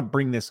process, I just want to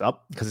bring this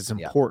up because it's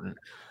important.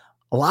 Yeah.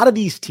 A lot of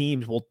these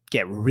teams will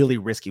get really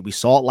risky. We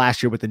saw it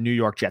last year with the New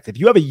York Jets. If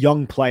you have a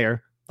young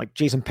player, like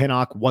Jason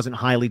Pinnock wasn't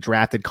highly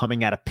drafted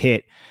coming out of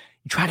Pitt,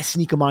 you try to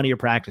sneak him onto your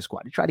practice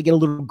squad. You try to get a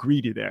little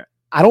greedy there.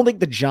 I don't think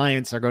the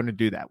Giants are going to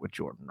do that with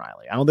Jordan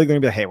Riley. I don't think they're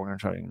going to be like, hey, we're going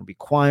to try to be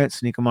quiet,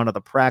 sneak him onto the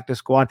practice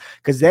squad.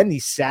 Because then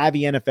these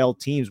savvy NFL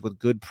teams with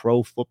good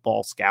pro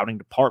football scouting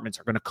departments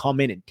are going to come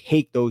in and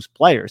take those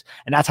players.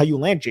 And that's how you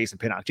land Jason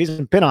Pinnock.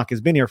 Jason Pinnock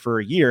has been here for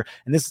a year,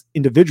 and this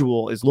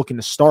individual is looking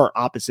to start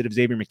opposite of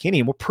Xavier McKinney,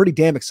 and we're pretty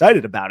damn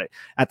excited about it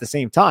at the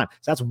same time.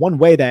 So that's one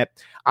way that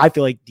I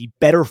feel like the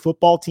better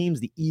football teams,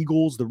 the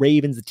Eagles, the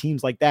Ravens, the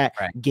teams like that,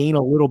 gain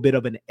a little bit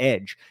of an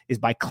edge is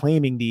by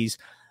claiming these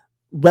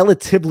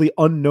relatively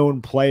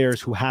unknown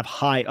players who have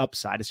high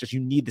upside. It's just you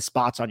need the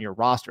spots on your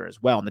roster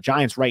as well. And the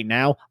Giants right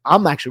now,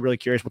 I'm actually really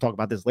curious. We'll talk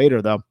about this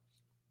later, though.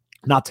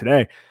 Not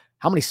today.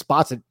 How many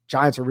spots the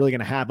Giants are really going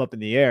to have up in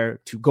the air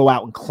to go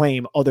out and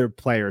claim other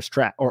players'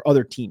 trash or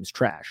other teams'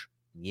 trash?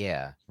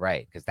 Yeah,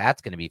 right. Because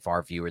that's going to be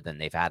far fewer than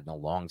they've had in a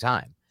long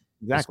time.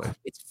 Exactly.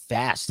 It's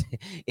fast.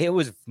 It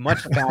was much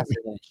faster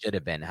than it should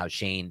have been how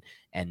Shane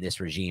and this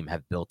regime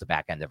have built the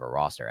back end of a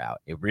roster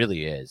out. It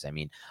really is. I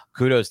mean,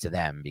 kudos to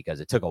them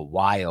because it took a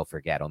while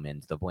for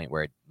Gettleman to the point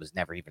where it was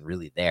never even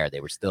really there. They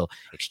were still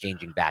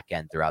exchanging back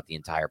end throughout the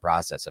entire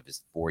process of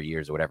his 4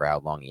 years or whatever, how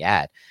long he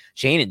had.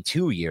 Shane in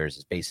 2 years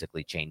has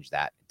basically changed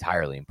that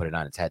entirely and put it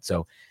on its head.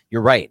 So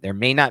you're right. There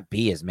may not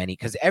be as many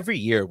because every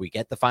year we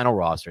get the final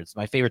roster. It's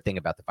my favorite thing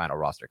about the final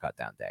roster cut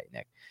down day,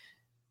 Nick.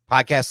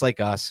 Podcasts like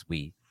us,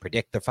 we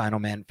predict the final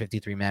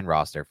 53-man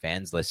roster.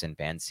 Fans listen,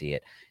 fans see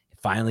it. It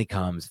finally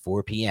comes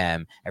 4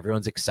 p.m.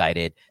 Everyone's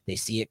excited. They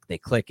see it, they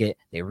click it,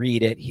 they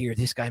read it. Here,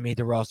 this guy made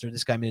the roster,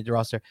 this guy made the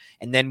roster.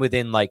 And then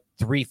within like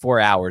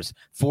 3-4 hours,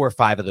 4 or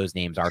 5 of those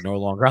names are no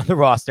longer on the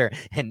roster.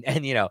 And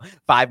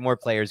 5 more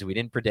players who we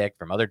didn't predict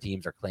from other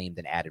teams are claimed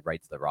and added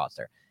right to the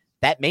roster.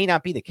 That may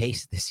not be the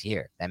case this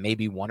year. That may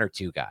be 1 or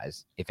 2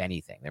 guys, if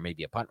anything. There may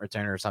be a punt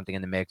returner or something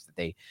in the mix that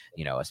they,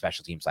 a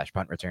special team /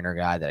 punt returner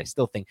guy that I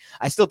still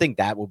think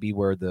that will be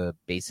where the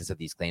basis of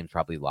these claims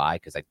probably lie,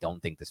 because I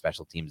don't think the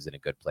special teams is in a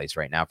good place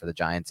right now for the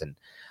Giants. And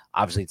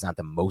obviously it's not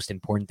the most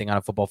important thing on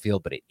a football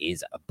field, but it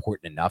is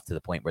important enough to the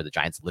point where the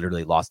Giants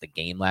literally lost a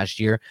game last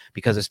year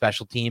because of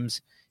special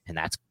teams. And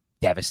that's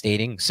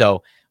devastating.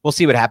 So we'll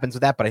see what happens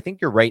with that. But I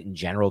think you're right in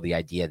general, the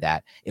idea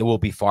that it will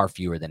be far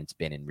fewer than it's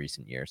been in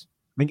recent years.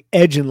 I think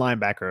edge and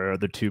linebacker are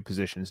the 2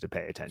 positions to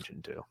pay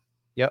attention to.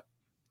 Yep.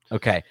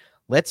 Okay.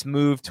 Let's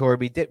move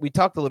toward, we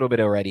talked a little bit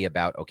already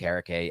about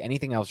Okereke.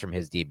 Anything else from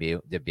his debut,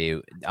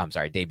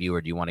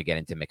 or do you want to get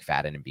into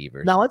McFadden and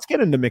Beavers? Now let's get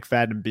into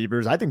McFadden and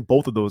Beavers. I think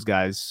both of those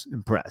guys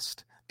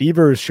impressed.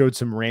 Beavers showed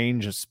some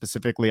range,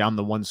 specifically on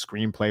the one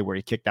screenplay where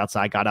he kicked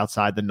outside, got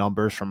outside the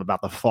numbers from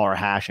about the far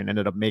hash and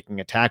ended up making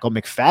a tackle.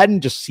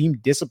 McFadden just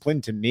seemed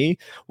disciplined to me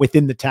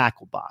within the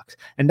tackle box.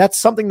 And that's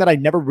something that I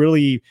never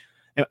really...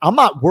 I'm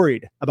not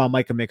worried about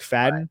Micah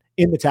McFadden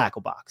in the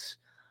tackle box.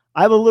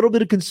 I have a little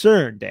bit of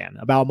concern, Dan,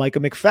 about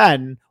Micah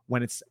McFadden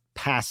when it's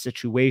pass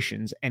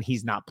situations and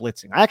he's not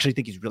blitzing. I actually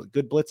think he's really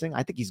good blitzing.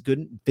 I think he's good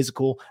and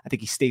physical. I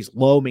think he stays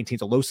low,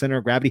 maintains a low center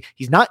of gravity.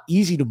 He's not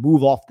easy to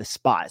move off the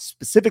spot,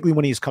 specifically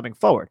when he's coming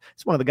forward.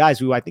 It's one of the guys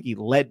who I think he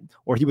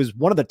was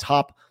one of the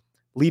top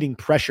leading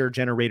pressure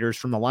generators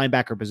from the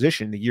linebacker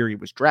position the year he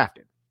was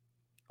drafted.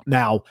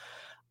 Now,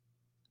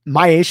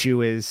 my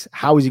issue is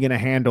how is he going to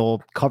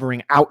handle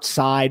covering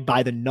outside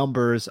by the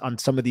numbers on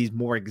some of these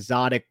more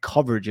exotic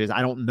coverages?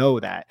 I don't know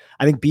that.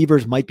 I think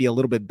Beavers might be a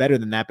little bit better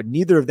than that, but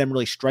neither of them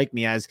really strike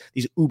me as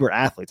these uber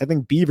athletes. I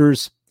think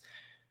Beavers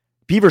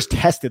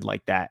tested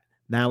like that.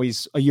 Now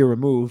he's a year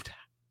removed.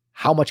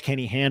 How much can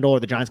he handle? Are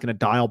the Giants going to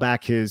dial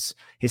back his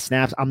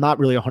snaps? I'm not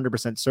really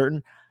 100%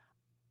 certain.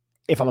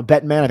 If I'm a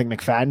betting man, I think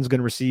McFadden's going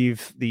to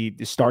receive the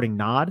starting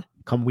nod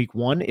come week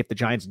 1 if the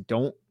Giants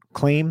don't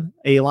claim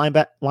a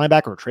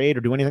linebacker or trade or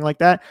do anything like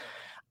that.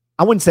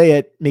 I wouldn't say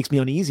it makes me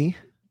uneasy,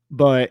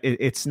 but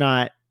it's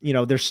not,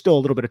 there's still a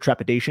little bit of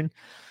trepidation,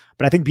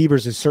 but I think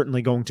Beavers is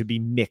certainly going to be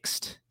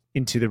mixed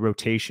into the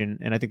rotation.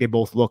 And I think they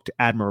both looked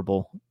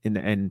admirable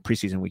in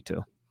preseason week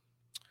 2.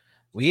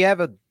 We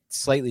have a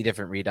slightly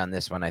different read on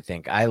this one. I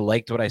think I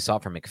liked what I saw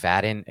from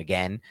McFadden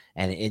again.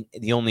 And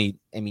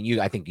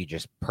I think you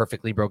just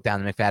perfectly broke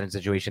down the McFadden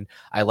situation.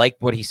 I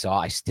liked what he saw.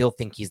 I still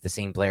think he's the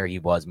same player he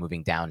was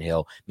moving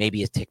downhill,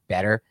 maybe a tick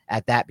better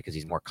at that because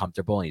he's more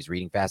comfortable and he's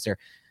reading faster,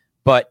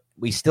 but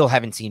we still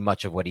haven't seen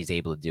much of what he's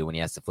able to do when he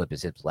has to flip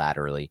his hips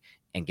laterally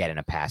and get in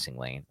a passing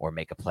lane or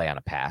make a play on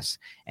a pass.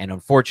 And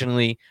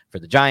unfortunately for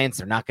the Giants,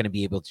 they're not going to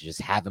be able to just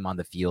have him on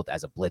the field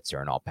as a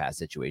blitzer in all pass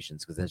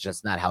situations because that's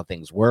just not how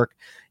things work.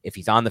 If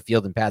he's on the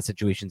field in pass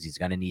situations, he's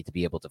going to need to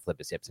be able to flip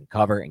his hips and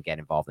cover and get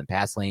involved in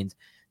pass lanes.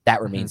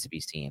 That remains to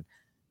be seen.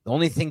 The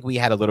only thing we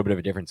had a little bit of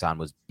a difference on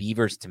was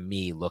Beavers, to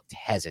me, looked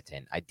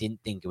hesitant. I didn't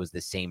think it was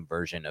the same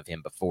version of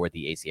him before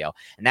the ACL.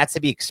 And that's to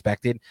be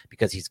expected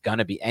because he's going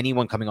to be,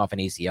 anyone coming off an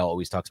ACL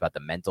always talks about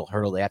the mental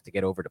hurdle they have to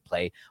get over to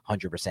play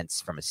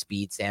 100% from a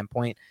speed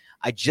standpoint.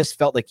 I just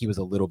felt like he was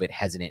a little bit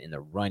hesitant in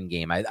the run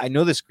game. I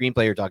know the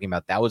screenplay you're talking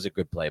about, that was a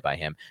good play by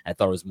him. I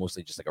thought it was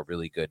mostly just like a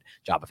really good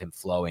job of him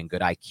flowing,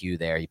 good IQ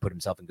there. He put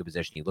himself in good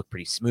position. He looked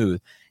pretty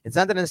smooth. It's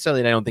not that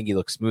necessarily that I don't think he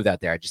looked smooth out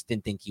there. I just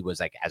didn't think he was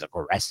like as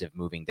aggressive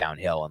moving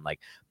downhill and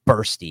like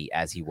bursty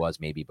as he was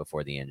maybe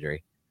before the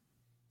injury.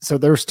 So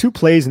there's two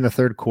plays in the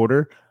third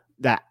quarter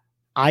that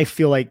I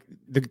feel like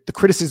the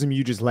criticism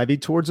you just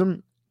levied towards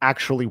him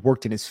actually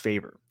worked in his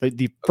favor.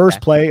 The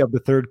first play of the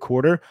third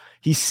quarter,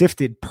 he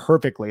sifted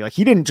perfectly. Like,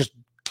 he didn't just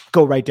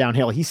go right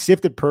downhill. He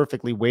sifted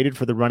perfectly, waited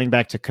for the running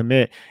back to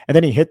commit, and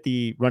then he hit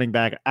the running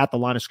back at the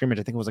line of scrimmage.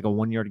 I think it was like a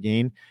 1 yard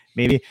gain,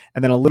 maybe.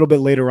 And then a little bit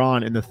later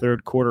on in the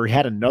third quarter, he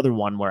had another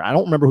one where I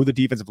don't remember who the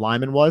defensive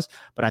lineman was,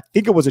 but I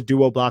think it was a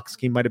duo block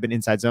scheme, might have been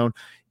inside zone.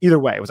 Either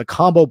way, it was a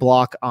combo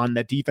block on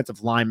the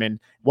defensive lineman.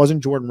 It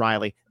wasn't Jordan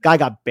Riley. Guy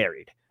got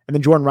buried. And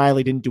then Jordan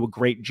Riley didn't do a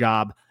great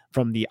job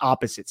from the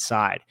opposite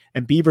side.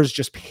 And Beavers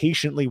just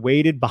patiently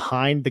waited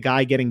behind the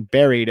guy getting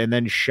buried and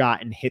then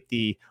shot and hit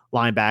the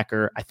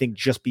linebacker, I think,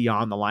 just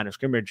beyond the line of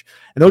scrimmage.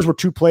 And those were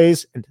two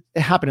plays. And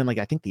it happened in, like,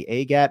 I think the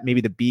A gap, maybe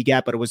the B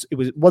gap, but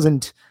it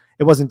wasn't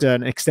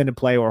an extended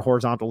play or a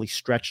horizontally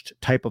stretched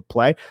type of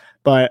play.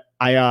 But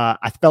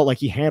I felt like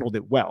he handled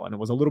it well, and it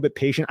was a little bit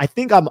patient. I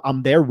think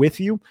I'm there with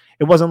you.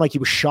 It wasn't like he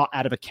was shot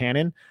out of a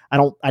cannon.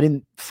 I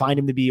didn't find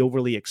him to be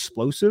overly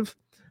explosive.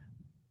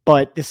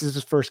 But this is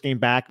his first game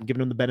back. I'm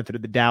giving him the benefit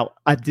of the doubt.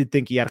 I did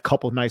think he had a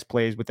couple of nice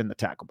plays within the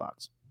tackle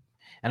box.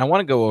 And I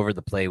want to go over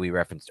the play we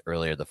referenced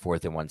earlier, the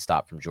 4th and 1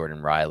 stop from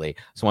Jordan Riley.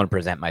 So I want to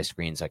present my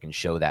screen so I can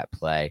show that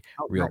play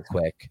real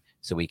quick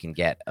so we can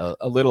get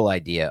a little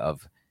idea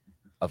of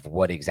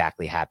what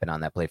exactly happened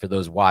on that play. For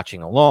those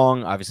watching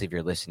along, obviously, if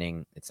you're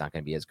listening, it's not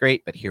going to be as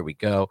great, but here we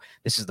go.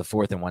 This is the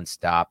 4th and 1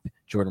 stop.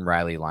 Jordan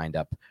Riley lined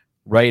up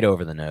right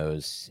over the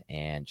nose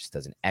and just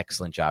does an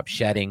excellent job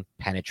shedding,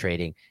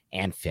 penetrating,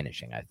 and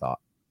finishing, I thought.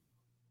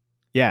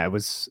 Yeah, it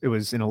was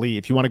an elite.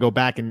 If you want to go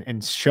back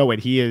and show it,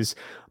 he is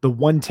the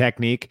 1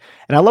 technique.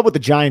 And I love what the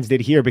Giants did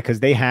here because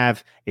they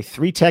have a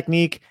 3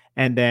 technique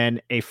and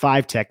then a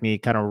 5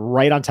 technique kind of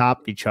right on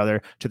top of each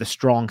other to the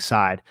strong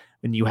side.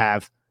 And you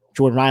have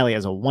Jordan Riley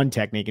as a 1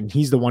 technique, and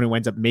he's the one who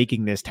ends up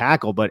making this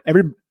tackle. But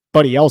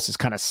everybody else is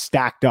kind of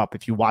stacked up.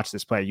 If you watch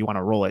this play, you want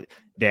to roll it,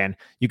 Dan.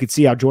 You could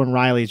see how Jordan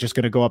Riley is just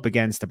going to go up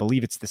against, I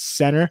believe it's the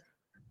center,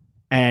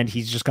 and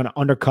he's just going to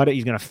undercut it.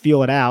 He's going to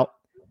feel it out,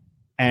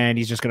 and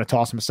he's just going to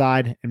toss him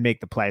aside and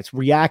make the play. It's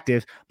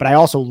reactive, but I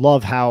also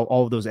love how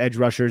all of those edge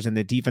rushers and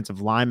the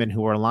defensive linemen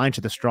who are aligned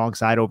to the strong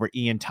side over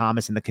Ian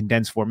Thomas in the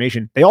condensed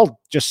formation, they all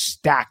just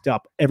stacked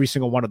up every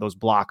single one of those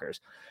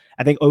blockers.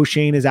 I think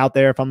O'Shane is out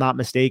there, if I'm not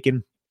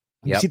mistaken.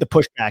 You see the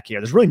pushback here.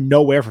 There's really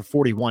nowhere for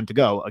 41 to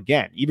go.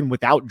 Again, even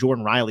without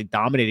Jordan Riley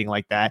dominating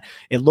like that,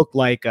 it looked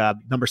like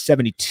number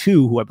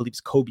 72, who I believe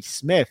is Kobe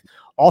Smith,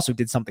 also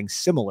did something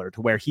similar to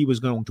where he was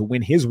going to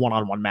win his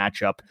one-on-one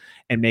matchup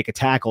and make a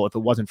tackle if it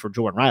wasn't for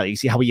Jordan Riley. You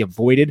see how he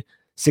avoided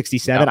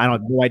 67? I don't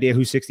have no idea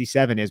who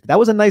 67 is, but that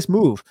was a nice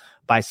move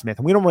by Smith.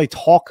 And we don't really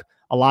talk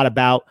a lot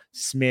about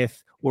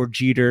Smith or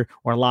Jeter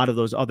or a lot of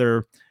those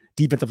other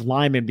defensive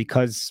linemen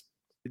because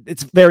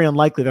it's very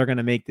unlikely they're going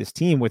to make this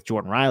team with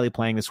Jordan Riley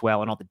playing this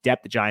well and all the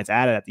depth the Giants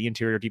added at the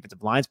interior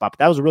defensive line spot. But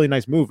that was a really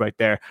nice move right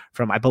there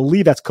from, I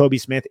believe that's Kobe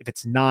Smith. If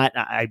it's not,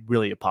 I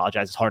really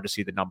apologize. It's hard to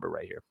see the number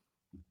right here.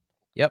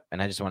 Yep.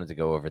 And I just wanted to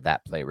go over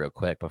that play real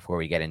quick before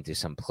we get into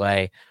some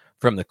play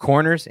from the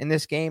corners in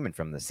this game and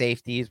from the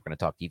safeties. We're going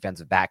to talk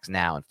defensive backs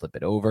now and flip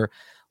it over.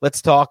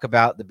 Let's talk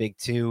about the big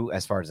two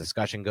as far as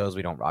discussion goes.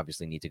 We don't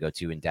obviously need to go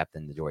too in depth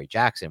into Dory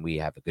Jackson. We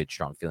have a good,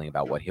 strong feeling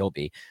about what he'll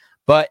be.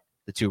 But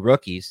the 2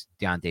 rookies,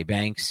 Deonte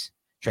Banks,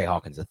 Trey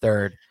Hawkins III.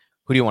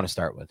 Who do you want to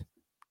start with?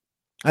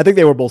 I think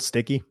they were both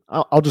sticky.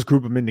 I'll just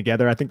group them in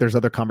together. I think there's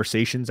other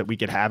conversations that we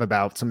could have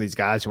about some of these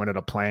guys who ended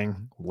up playing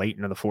late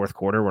into the 4th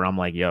quarter where I'm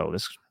like, yo,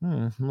 this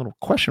little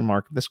question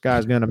mark. This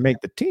guy's going to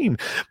make the team.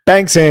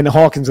 Banks and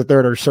Hawkins III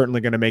are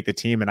certainly going to make the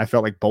team. And I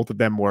felt like both of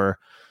them were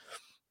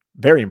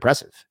very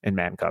impressive in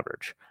man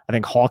coverage. I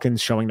think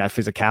Hawkins showing that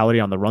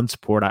physicality on the run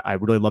support. I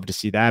really love to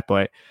see that,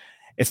 but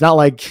it's not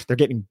like they're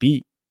getting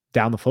beat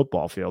down the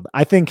football field.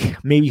 I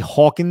think maybe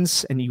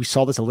Hawkins, and you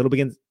saw this a little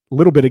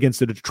bit against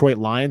the Detroit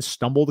Lions,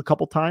 stumbled a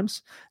couple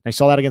times. And I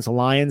saw that against the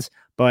Lions,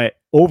 but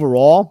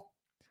overall,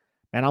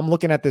 and I'm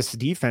looking at this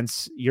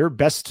defense, your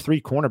best 3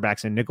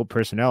 cornerbacks in nickel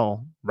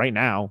personnel right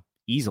now,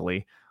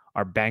 easily,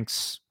 are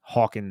Banks,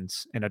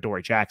 Hawkins, and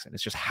Adoree Jackson.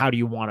 It's just how do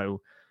you want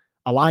to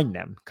align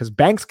them? Because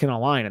Banks can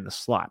align in the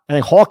slot. I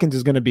think Hawkins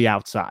is going to be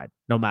outside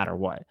no matter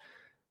what.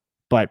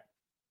 But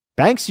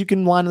Banks, you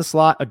can line the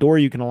slot.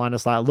 Adoree, you can align the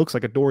slot. It looks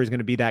like Adoree is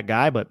going to be that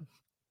guy, but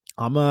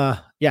I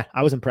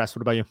was impressed.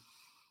 What about you?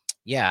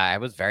 Yeah, I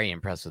was very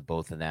impressed with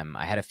both of them.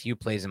 I had a few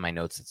plays in my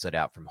notes that stood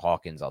out from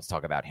Hawkins. I'll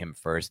talk about him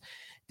first.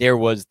 There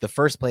was the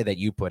first play that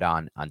you put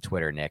on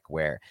Twitter, Nick,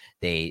 where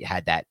they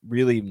had that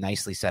really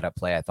nicely set up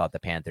play. I thought the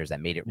Panthers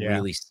that made it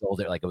really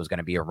sold it like it was going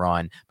to be a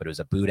run, but it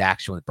was a boot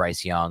action with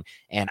Bryce Young.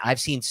 And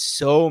I've seen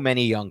so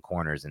many young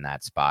corners in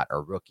that spot,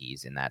 or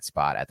rookies in that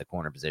spot at the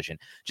corner position,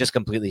 just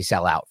completely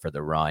sell out for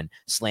the run,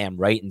 slam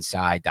right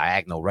inside,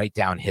 diagonal right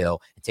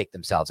downhill, and take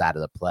themselves out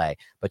of the play.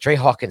 But Trey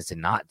Hawkins did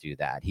not do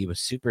that. He was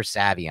super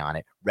savvy on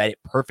it, read it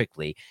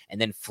perfectly, and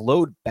then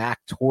flowed back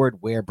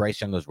toward where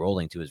Bryce Young was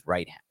rolling to his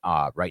right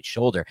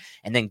shoulder,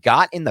 and then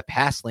got in the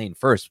pass lane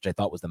first, which I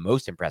thought was the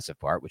most impressive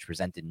part, which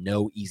presented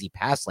no easy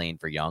pass lane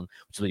for Young,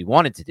 which is what he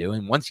wanted to do.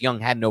 And once Young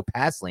had no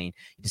pass lane,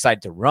 he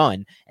decided to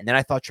run. And then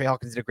I thought Trey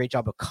Hawkins did a great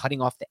job of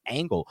cutting off the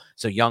angle,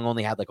 so Young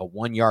only had like a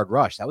 1-yard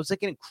rush. That was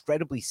like an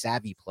incredibly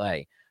savvy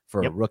play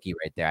for a rookie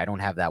right there. I don't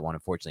have that one,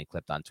 unfortunately,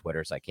 clipped on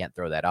Twitter, so I can't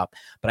throw that up.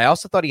 But I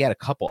also thought he had a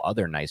couple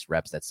other nice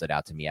reps that stood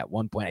out to me at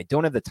one point. I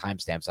don't have the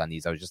timestamps on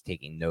these. I was just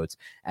taking notes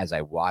as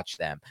I watched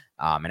them.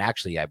 And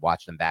actually, I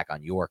watched them back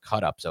on your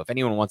cut up. So if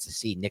anyone wants to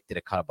see, Nick did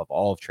a cut up of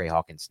all of Trey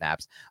Hawkins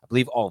snaps. I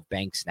believe all of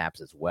Banks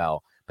snaps as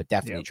well, but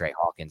definitely Trey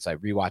Hawkins. So I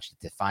rewatched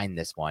it to find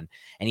this one.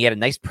 And he had a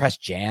nice press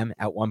jam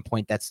at one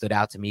point that stood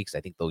out to me because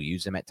I think they'll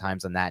use him at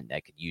times on that. And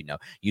I could,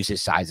 use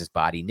his size, his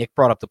body. Nick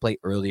brought up the play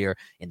earlier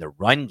in the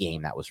run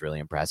game. That was really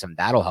impressive.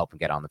 That'll help him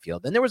get on the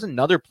field. Then there was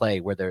another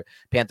play where the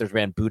Panthers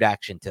ran boot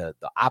action to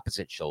the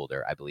opposite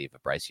shoulder, I believe,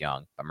 of Bryce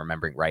Young, if I'm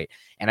remembering right.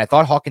 And I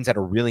thought Hawkins had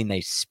a really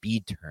nice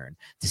speed turn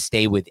to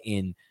stay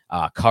within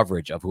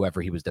coverage of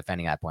whoever he was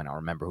defending at that point. I don't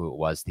remember who it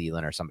was,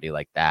 Thielen or somebody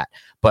like that.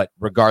 But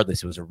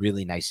regardless, it was a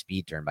really nice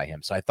speed turn by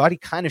him. So I thought he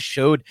kind of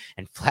showed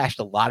and flashed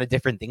a lot of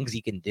different things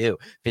he can do.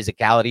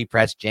 Physicality,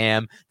 press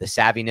jam, the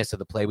savviness of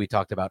the play we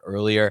talked about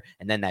earlier,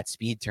 and then that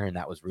speed turn,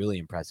 that was really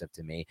impressive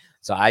to me.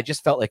 So I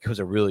just felt like it was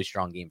a really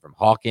strong game from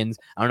Hawkins.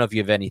 I don't know if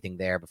you have anything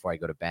there before I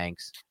go to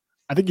Banks.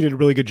 I think you did a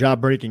really good job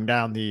breaking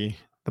down the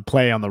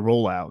play on the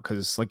rollout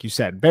because, like you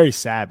said, very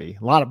savvy.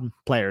 A lot of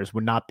players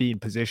would not be in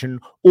position,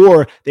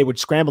 or they would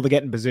scramble to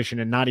get in position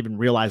and not even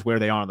realize where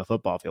they are on the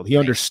football field. He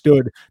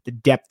understood the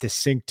depth to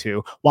sink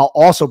to while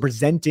also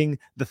presenting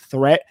the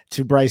threat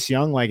to Bryce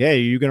Young, like, hey,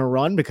 are you going to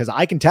run? Because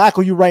I can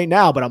tackle you right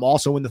now, but I'm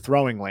also in the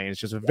throwing lane. It's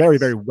just a very,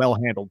 very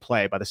well-handled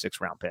play by the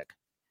 6th-round pick.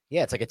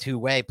 Yeah, it's like a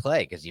two-way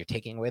play because you're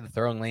taking away the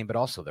throwing lane, but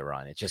also the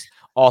run. It's just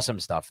awesome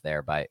stuff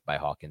there by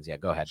Hawkins. Yeah,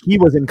 go ahead. He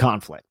was in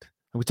conflict.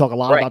 We talk a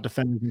lot about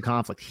defenders in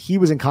conflict. He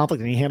was in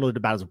conflict, and he handled it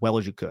about as well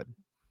as you could.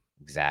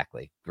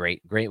 Exactly.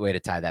 Great way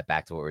to tie that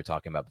back to what we were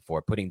talking about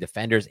before, putting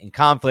defenders in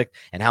conflict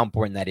and how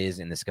important that is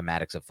in the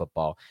schematics of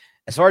football.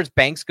 As far as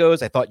Banks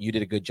goes, I thought you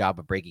did a good job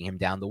of breaking him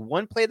down. The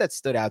one play that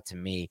stood out to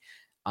me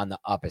on the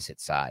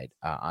opposite side,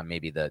 on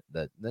maybe the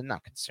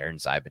not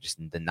concerned side, but just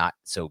the not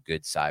so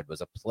good side, was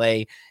a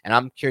play. And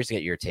I'm curious to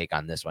get your take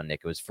on this one,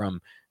 Nick. It was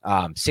from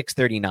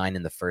 6:39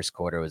 in the first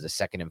quarter. It was a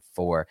 2nd and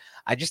 4.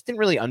 I just didn't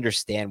really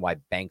understand why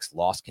Banks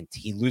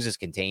he loses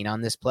contain on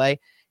this play.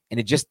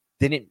 And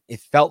it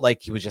felt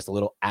like he was just a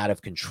little out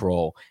of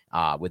control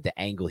with the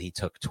angle he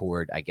took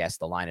toward, I guess,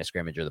 the line of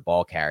scrimmage or the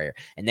ball carrier.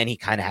 And then he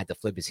kind of had to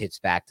flip his hips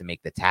back to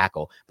make the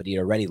tackle, but he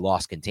had already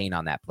lost contain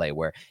on that play,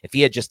 where if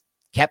he had just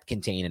kept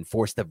contained and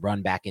forced the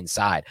run back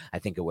inside, I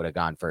think it would have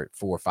gone for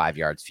 4 or 5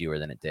 yards fewer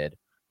than it did.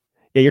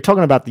 Yeah, you're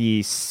talking about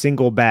the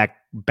single back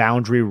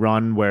boundary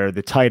run where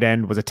the tight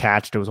end was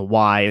attached. It was a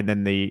Y, and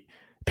then the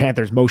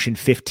Panthers motioned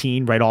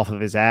 15 right off of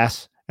his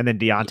ass, and then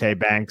Deonte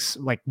Banks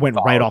went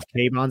right off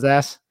Kayvon's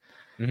ass.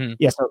 Mm-hmm.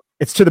 Yeah, so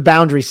it's to the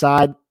boundary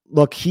side.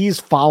 Look, he's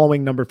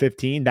following number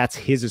 15. That's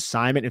his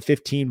assignment, and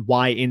 15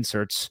 Y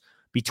inserts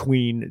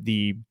between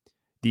the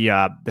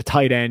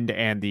tight end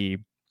and the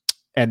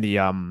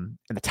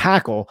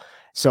tackle.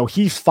 So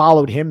he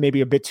followed him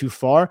maybe a bit too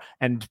far,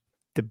 and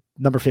the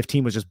number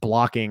 15 was just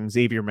blocking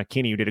Xavier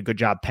McKinney, who did a good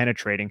job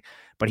penetrating,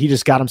 but he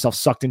just got himself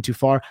sucked in too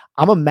far.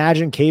 I'm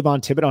imagining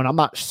Kayvon Thibodeau, and I'm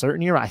not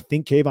certain here. I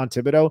think Kayvon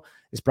Thibodeau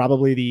is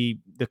probably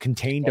the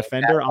contained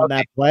defender on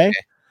that play.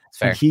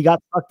 Okay. And he got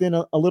sucked in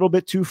a little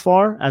bit too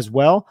far as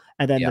well.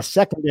 And then the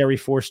secondary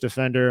force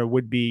defender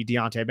would be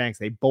Deonte Banks.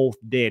 They both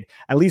did.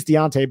 At least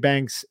Deonte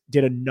Banks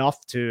did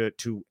enough to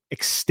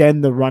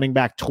extend the running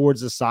back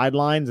towards the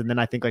sidelines, and then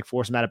I think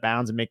force him out of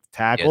bounds and make the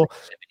tackle.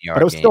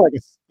 But it was still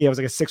it was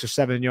like a 6 or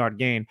 7 yard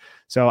gain.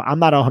 So I'm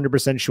not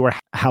 100% sure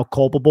how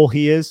culpable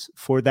he is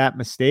for that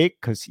mistake,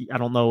 because I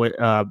don't know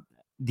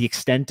the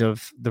extent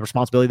of the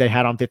responsibility they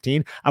had on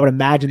 15. I would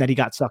imagine that he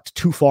got sucked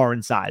too far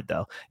inside,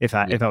 though. If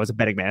I was a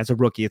betting man, as a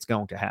rookie, it's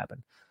going to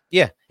happen.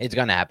 Yeah, it's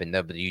going to happen,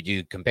 though. But you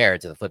do compare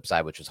it to the flip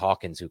side, which was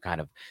Hawkins, who kind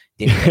of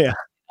didn't on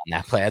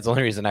that play. That's the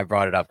only reason I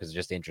brought it up, because it's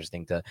just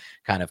interesting to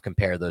kind of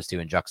compare those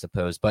two and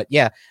juxtapose. But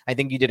yeah, I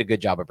think you did a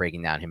good job of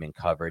breaking down him in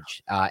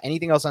coverage.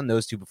 Anything else on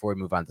those two before we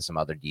move on to some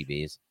other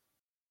DBs?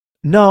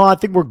 No, I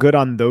think we're good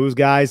on those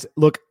guys.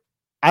 Look,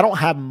 I don't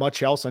have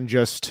much else on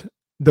just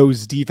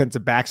those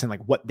defensive backs and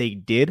what they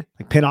did.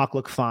 Pinnock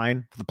looked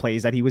fine for the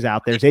plays that he was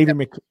out there. Xavier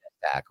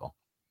tackle,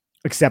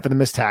 except for the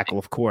missed tackle,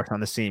 of course, on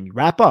the seam. You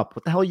wrap up.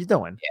 What the hell are you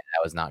doing? Yeah,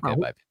 that was not good.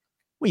 What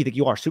do you think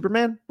you are,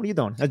 Superman? What are you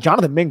doing?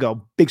 Jonathan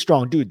Mingo, big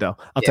strong dude, though.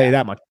 I'll tell you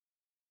that much.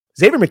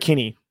 Xavier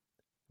McKinney,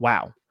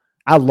 wow.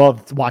 I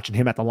loved watching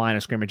him at the line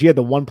of scrimmage. He had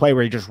the one play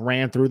where he just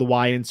ran through the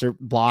Y insert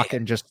block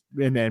and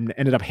then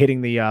ended up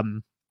hitting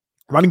the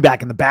running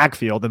back in the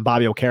backfield, and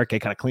Bobby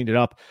Okereke kind of cleaned it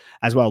up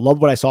as well. Loved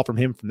what I saw from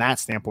him from that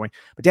standpoint.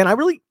 But Dan,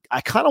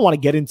 I kind of want to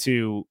get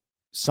into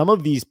some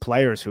of these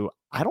players who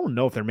I don't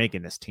know if they're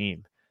making this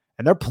team,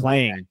 and they're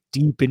playing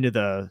deep into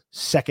the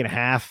second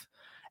half.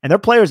 And they're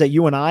players that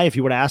you and I, if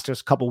you would have asked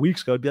us a couple of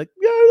weeks ago, would be like,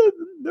 yeah,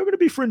 they're going to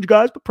be fringe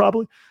guys, but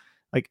probably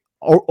like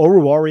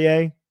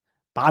Oruwariye,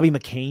 Bobby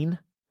McCain,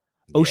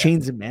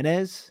 O'Shane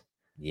Jimenez.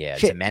 Yeah,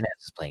 Shit. Jimenez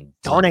is playing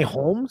Darnay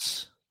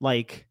Holmes.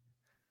 Like,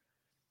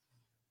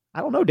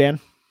 I don't know, Dan.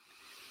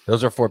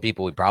 Those are 4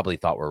 people we probably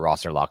thought were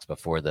roster locks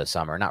before the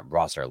summer. Not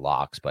roster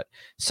locks, but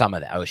some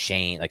of the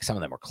O'Shane, like some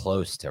of them were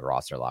close to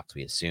roster locks,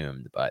 we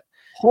assumed. But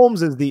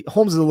Holmes is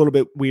a little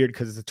bit weird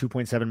because it's a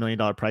 $2.7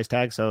 million price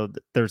tag. So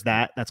there's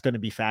that. That's going to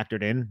be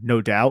factored in,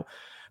 no doubt.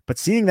 But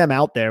seeing them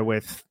out there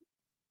with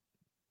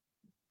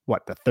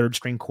the 3rd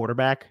string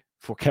quarterback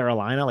for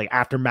Carolina, like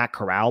after Matt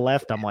Corral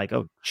left, I'm like,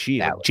 oh,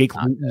 gee, like Jake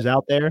Luton's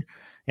out there.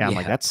 Yeah, I'm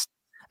like, that's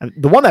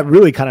the one that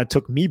really kind of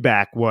took me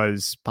back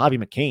was Bobby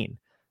McCain.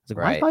 Like,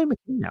 why is Bobby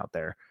McCain out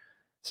there?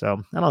 So I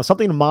don't know,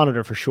 something to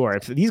monitor for sure.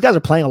 If these guys are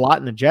playing a lot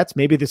in the Jets,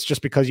 maybe it's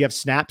just because you have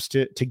snaps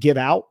to give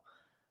out.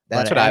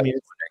 That's what I was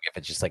wondering, if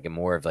it's just like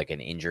more of like an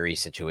injury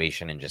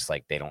situation and just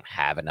like they don't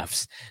have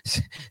enough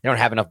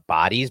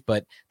bodies,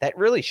 but that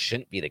really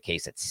shouldn't be the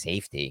case at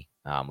safety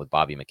with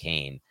Bobby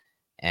McCain.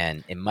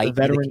 And it might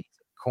be the case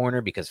at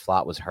corner because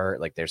Flott was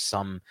hurt. Like there's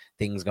some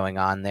things going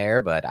on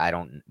there, but I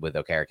don't with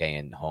Okereke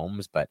and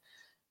Holmes, but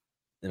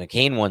the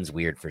McCain one's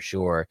weird for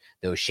sure.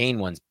 The O'Shane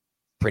one's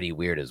pretty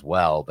weird as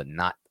well, but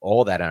not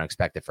all that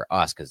unexpected for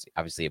us because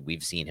obviously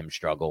we've seen him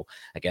struggle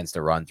against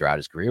the run throughout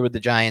his career with the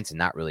Giants and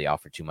not really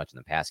offer too much in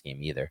the pass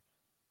game either.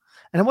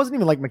 And it wasn't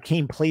even like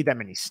McCain played that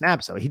many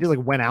snaps, though. He just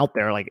like went out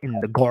there like in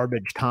the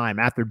garbage time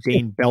after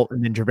Dane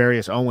Belton and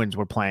Javarius Owens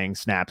were playing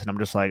snaps. And I'm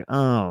just like,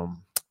 oh,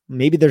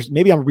 maybe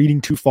I'm reading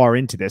too far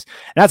into this.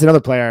 And that's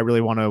another player I really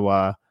want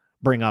to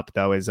bring up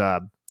though is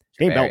Dane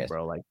Belton,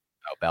 bro. Like,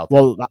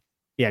 Belton.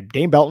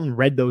 Dane Belton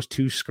read those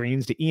 2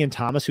 screens to Ian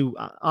Thomas, who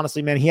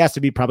honestly, man, he has to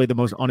be probably the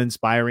most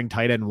uninspiring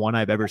tight end 1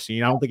 I've ever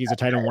seen. I don't think he's a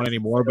tight end 1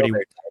 anymore, but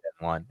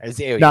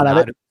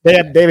they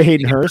have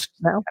Hayden Hurst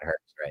now.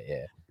 Hurst, right?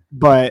 Yeah.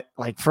 But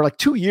like for like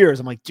 2 years,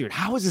 I'm like, dude,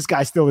 how is this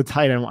guy still the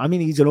tight end? I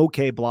mean, he's an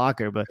okay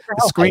blocker, but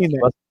the screen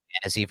there,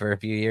 fantasy for a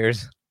few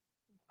years.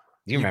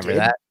 Do you remember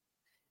that?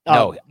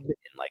 No, I didn't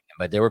like him,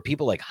 but there were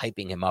people like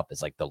hyping him up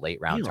as like the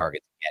late round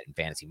target to get in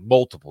fantasy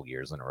multiple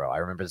years in a row. I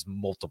remember this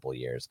multiple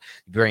years,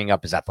 bringing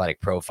up his athletic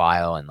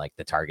profile and like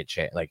the target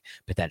share, like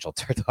potential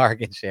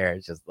target share.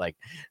 It's just like,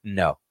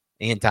 no,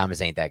 Ian Thomas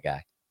ain't that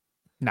guy.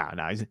 No,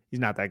 he's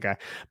not that guy.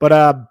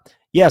 But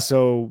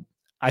so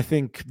I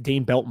think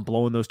Dane Belton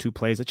blowing those 2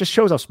 plays, it just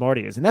shows how smart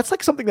he is. And that's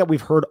like something that we've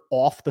heard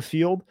off the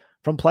field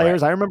from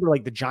players. Right. I remember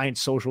like the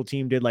Giants social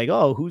team did like,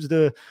 oh, who's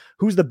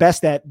the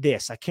best at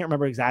this? I can't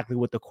remember exactly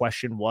what the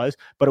question was,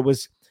 but it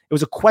was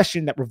a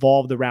question that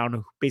revolved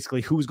around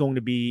basically who's going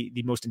to be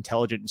the most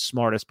intelligent and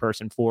smartest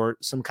person for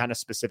some kind of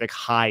specific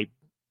high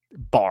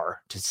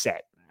bar to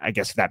set, I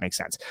guess, if that makes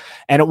sense.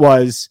 And it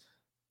was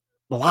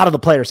a lot of the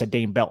players said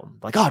Dane Belton.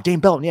 Like, oh,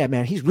 Dane Belton, yeah,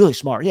 man, he's really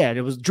smart. Yeah, and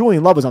it was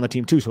Julian Love was on the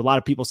team too, so a lot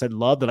of people said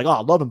Love. They're like,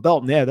 oh, Love and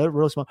Belton, yeah, they're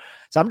really smart.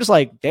 So I'm just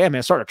like, damn, man,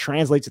 it sort of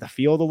translates to the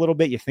field a little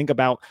bit. You think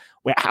about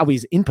how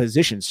he's in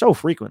position so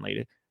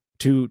frequently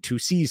to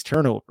seize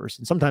turnovers,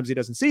 and sometimes he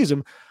doesn't seize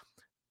them.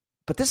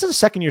 But this is a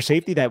second-year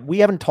safety that we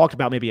haven't talked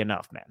about maybe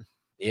enough, man.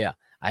 Yeah,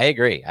 I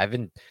agree. I've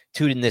been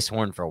tooting this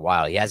horn for a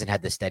while. He hasn't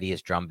had the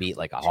steadiest drumbeat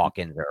like a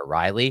Hawkins or a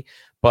Riley,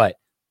 but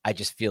I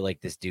just feel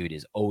like this dude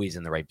is always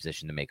in the right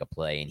position to make a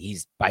play. And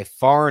he's by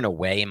far and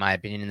away, in my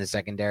opinion, in the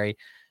secondary.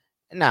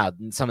 And now,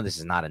 some of this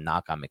is not a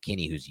knock on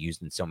McKinney, who's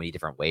used in so many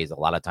different ways, a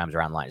lot of times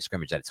around line of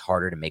scrimmage, that it's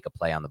harder to make a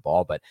play on the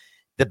ball. But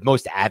the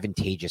most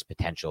advantageous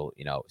potential,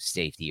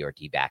 safety or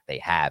D-back they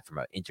have from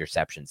an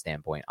interception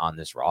standpoint on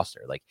this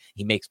roster. Like,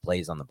 he makes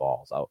plays on the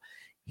ball. So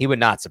he would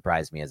not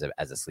surprise me as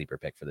a sleeper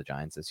pick for the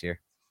Giants this year.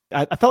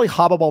 I felt like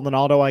Hobble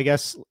Baldonado, I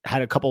guess,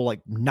 had a couple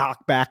like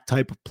knockback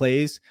type of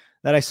plays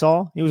that I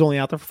saw. He was only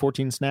out there for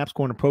 14 snaps,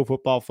 going to Pro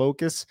Football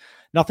Focus.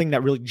 Nothing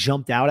that really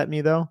jumped out at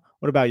me, though.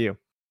 What about you?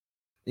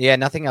 Yeah,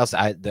 nothing else.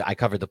 I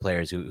covered the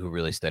players who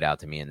really stood out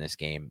to me in this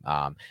game,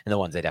 and the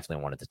ones I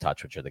definitely wanted to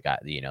touch, which are the guys,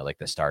 like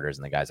the starters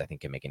and the guys I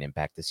think can make an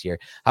impact this year.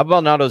 Hobble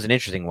Baldonado is an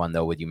interesting one,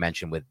 though. What you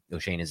mentioned with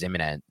O'Shane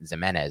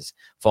Jimenez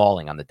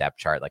falling on the depth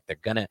chart, like they're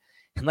gonna.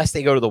 Unless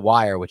they go to the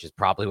wire, which is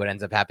probably what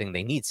ends up happening,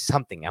 they need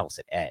something else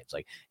at edge.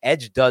 Like,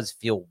 edge does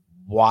feel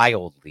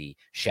wildly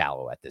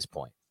shallow at this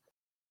point.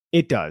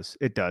 It does.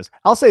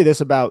 I'll say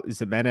this about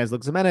Jimenez.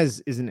 Look,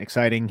 Jimenez isn't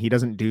exciting. He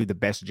doesn't do the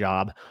best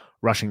job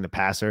rushing the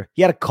passer.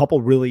 He had a couple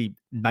really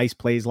nice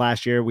plays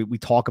last year. We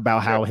talk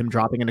about how him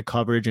dropping into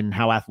coverage and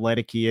how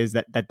athletic he is.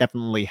 That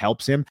definitely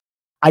helps him.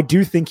 I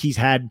do think he's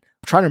had, I'm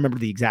trying to remember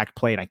the exact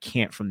play, and I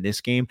can't from this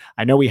game.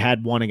 I know we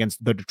had one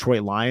against the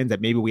Detroit Lions that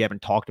maybe we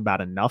haven't talked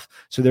about enough.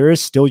 So there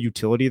is still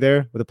utility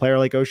there with a player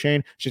like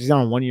O'Shane. She's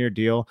on a 1-year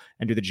deal.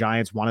 And do the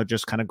Giants want to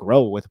just kind of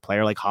grow with a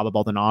player like Hobble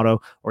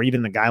Baldonado or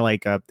even the guy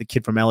like the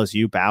kid from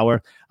LSU,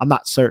 Bauer? I'm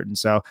not certain.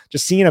 So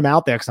just seeing him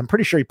out there, because I'm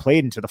pretty sure he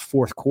played into the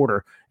fourth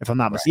quarter, if I'm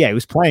not mistaken. Yeah, he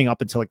was playing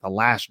up until like the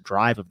last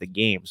drive of the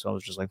game. So I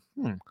was just like,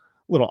 a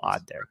little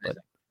odd there. But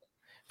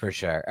for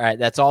sure. All right.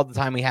 That's all the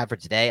time we have for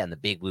today on the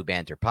Big Blue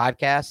Banter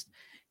podcast.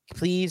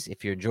 Please,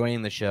 if you're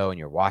enjoying the show and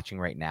you're watching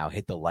right now,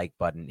 hit the like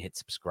button, hit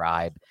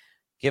subscribe,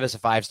 give us a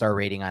 5-star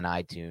rating on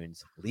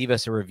iTunes, leave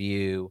us a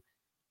review,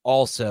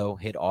 Also,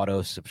 hit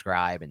auto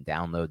subscribe and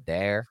download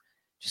there.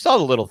 Just all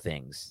the little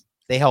things.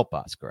 They help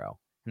us grow.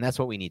 And that's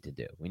what we need to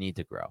do. We need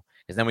to grow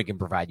because then we can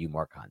provide you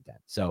more content.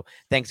 So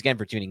thanks again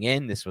for tuning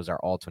in. This was our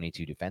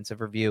All-22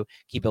 defensive review.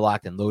 Keep it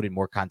locked and loaded.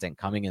 More content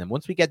coming. And then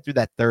once we get through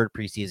that third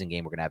preseason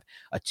game, we're going to have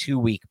a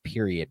 2-week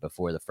period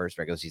before the first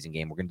regular season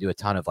game. We're going to do a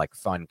ton of like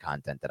fun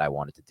content that I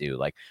wanted to do,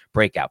 like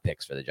breakout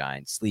picks for the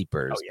Giants,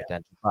 sleepers,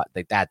 potential,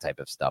 like that type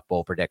of stuff,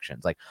 bowl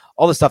predictions, like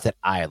all the stuff that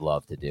I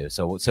love to do.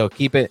 So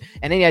keep it.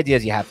 And any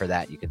ideas you have for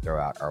that, you can throw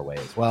out our way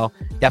as well.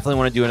 Definitely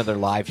want to do another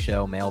live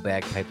show,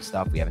 mailbag type of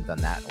stuff. We haven't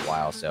done that in a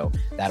while. So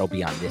that'll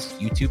be on this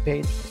YouTube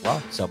page as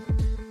well. So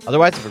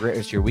otherwise, have a great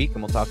rest of your week,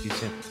 and we'll talk to you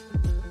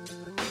soon.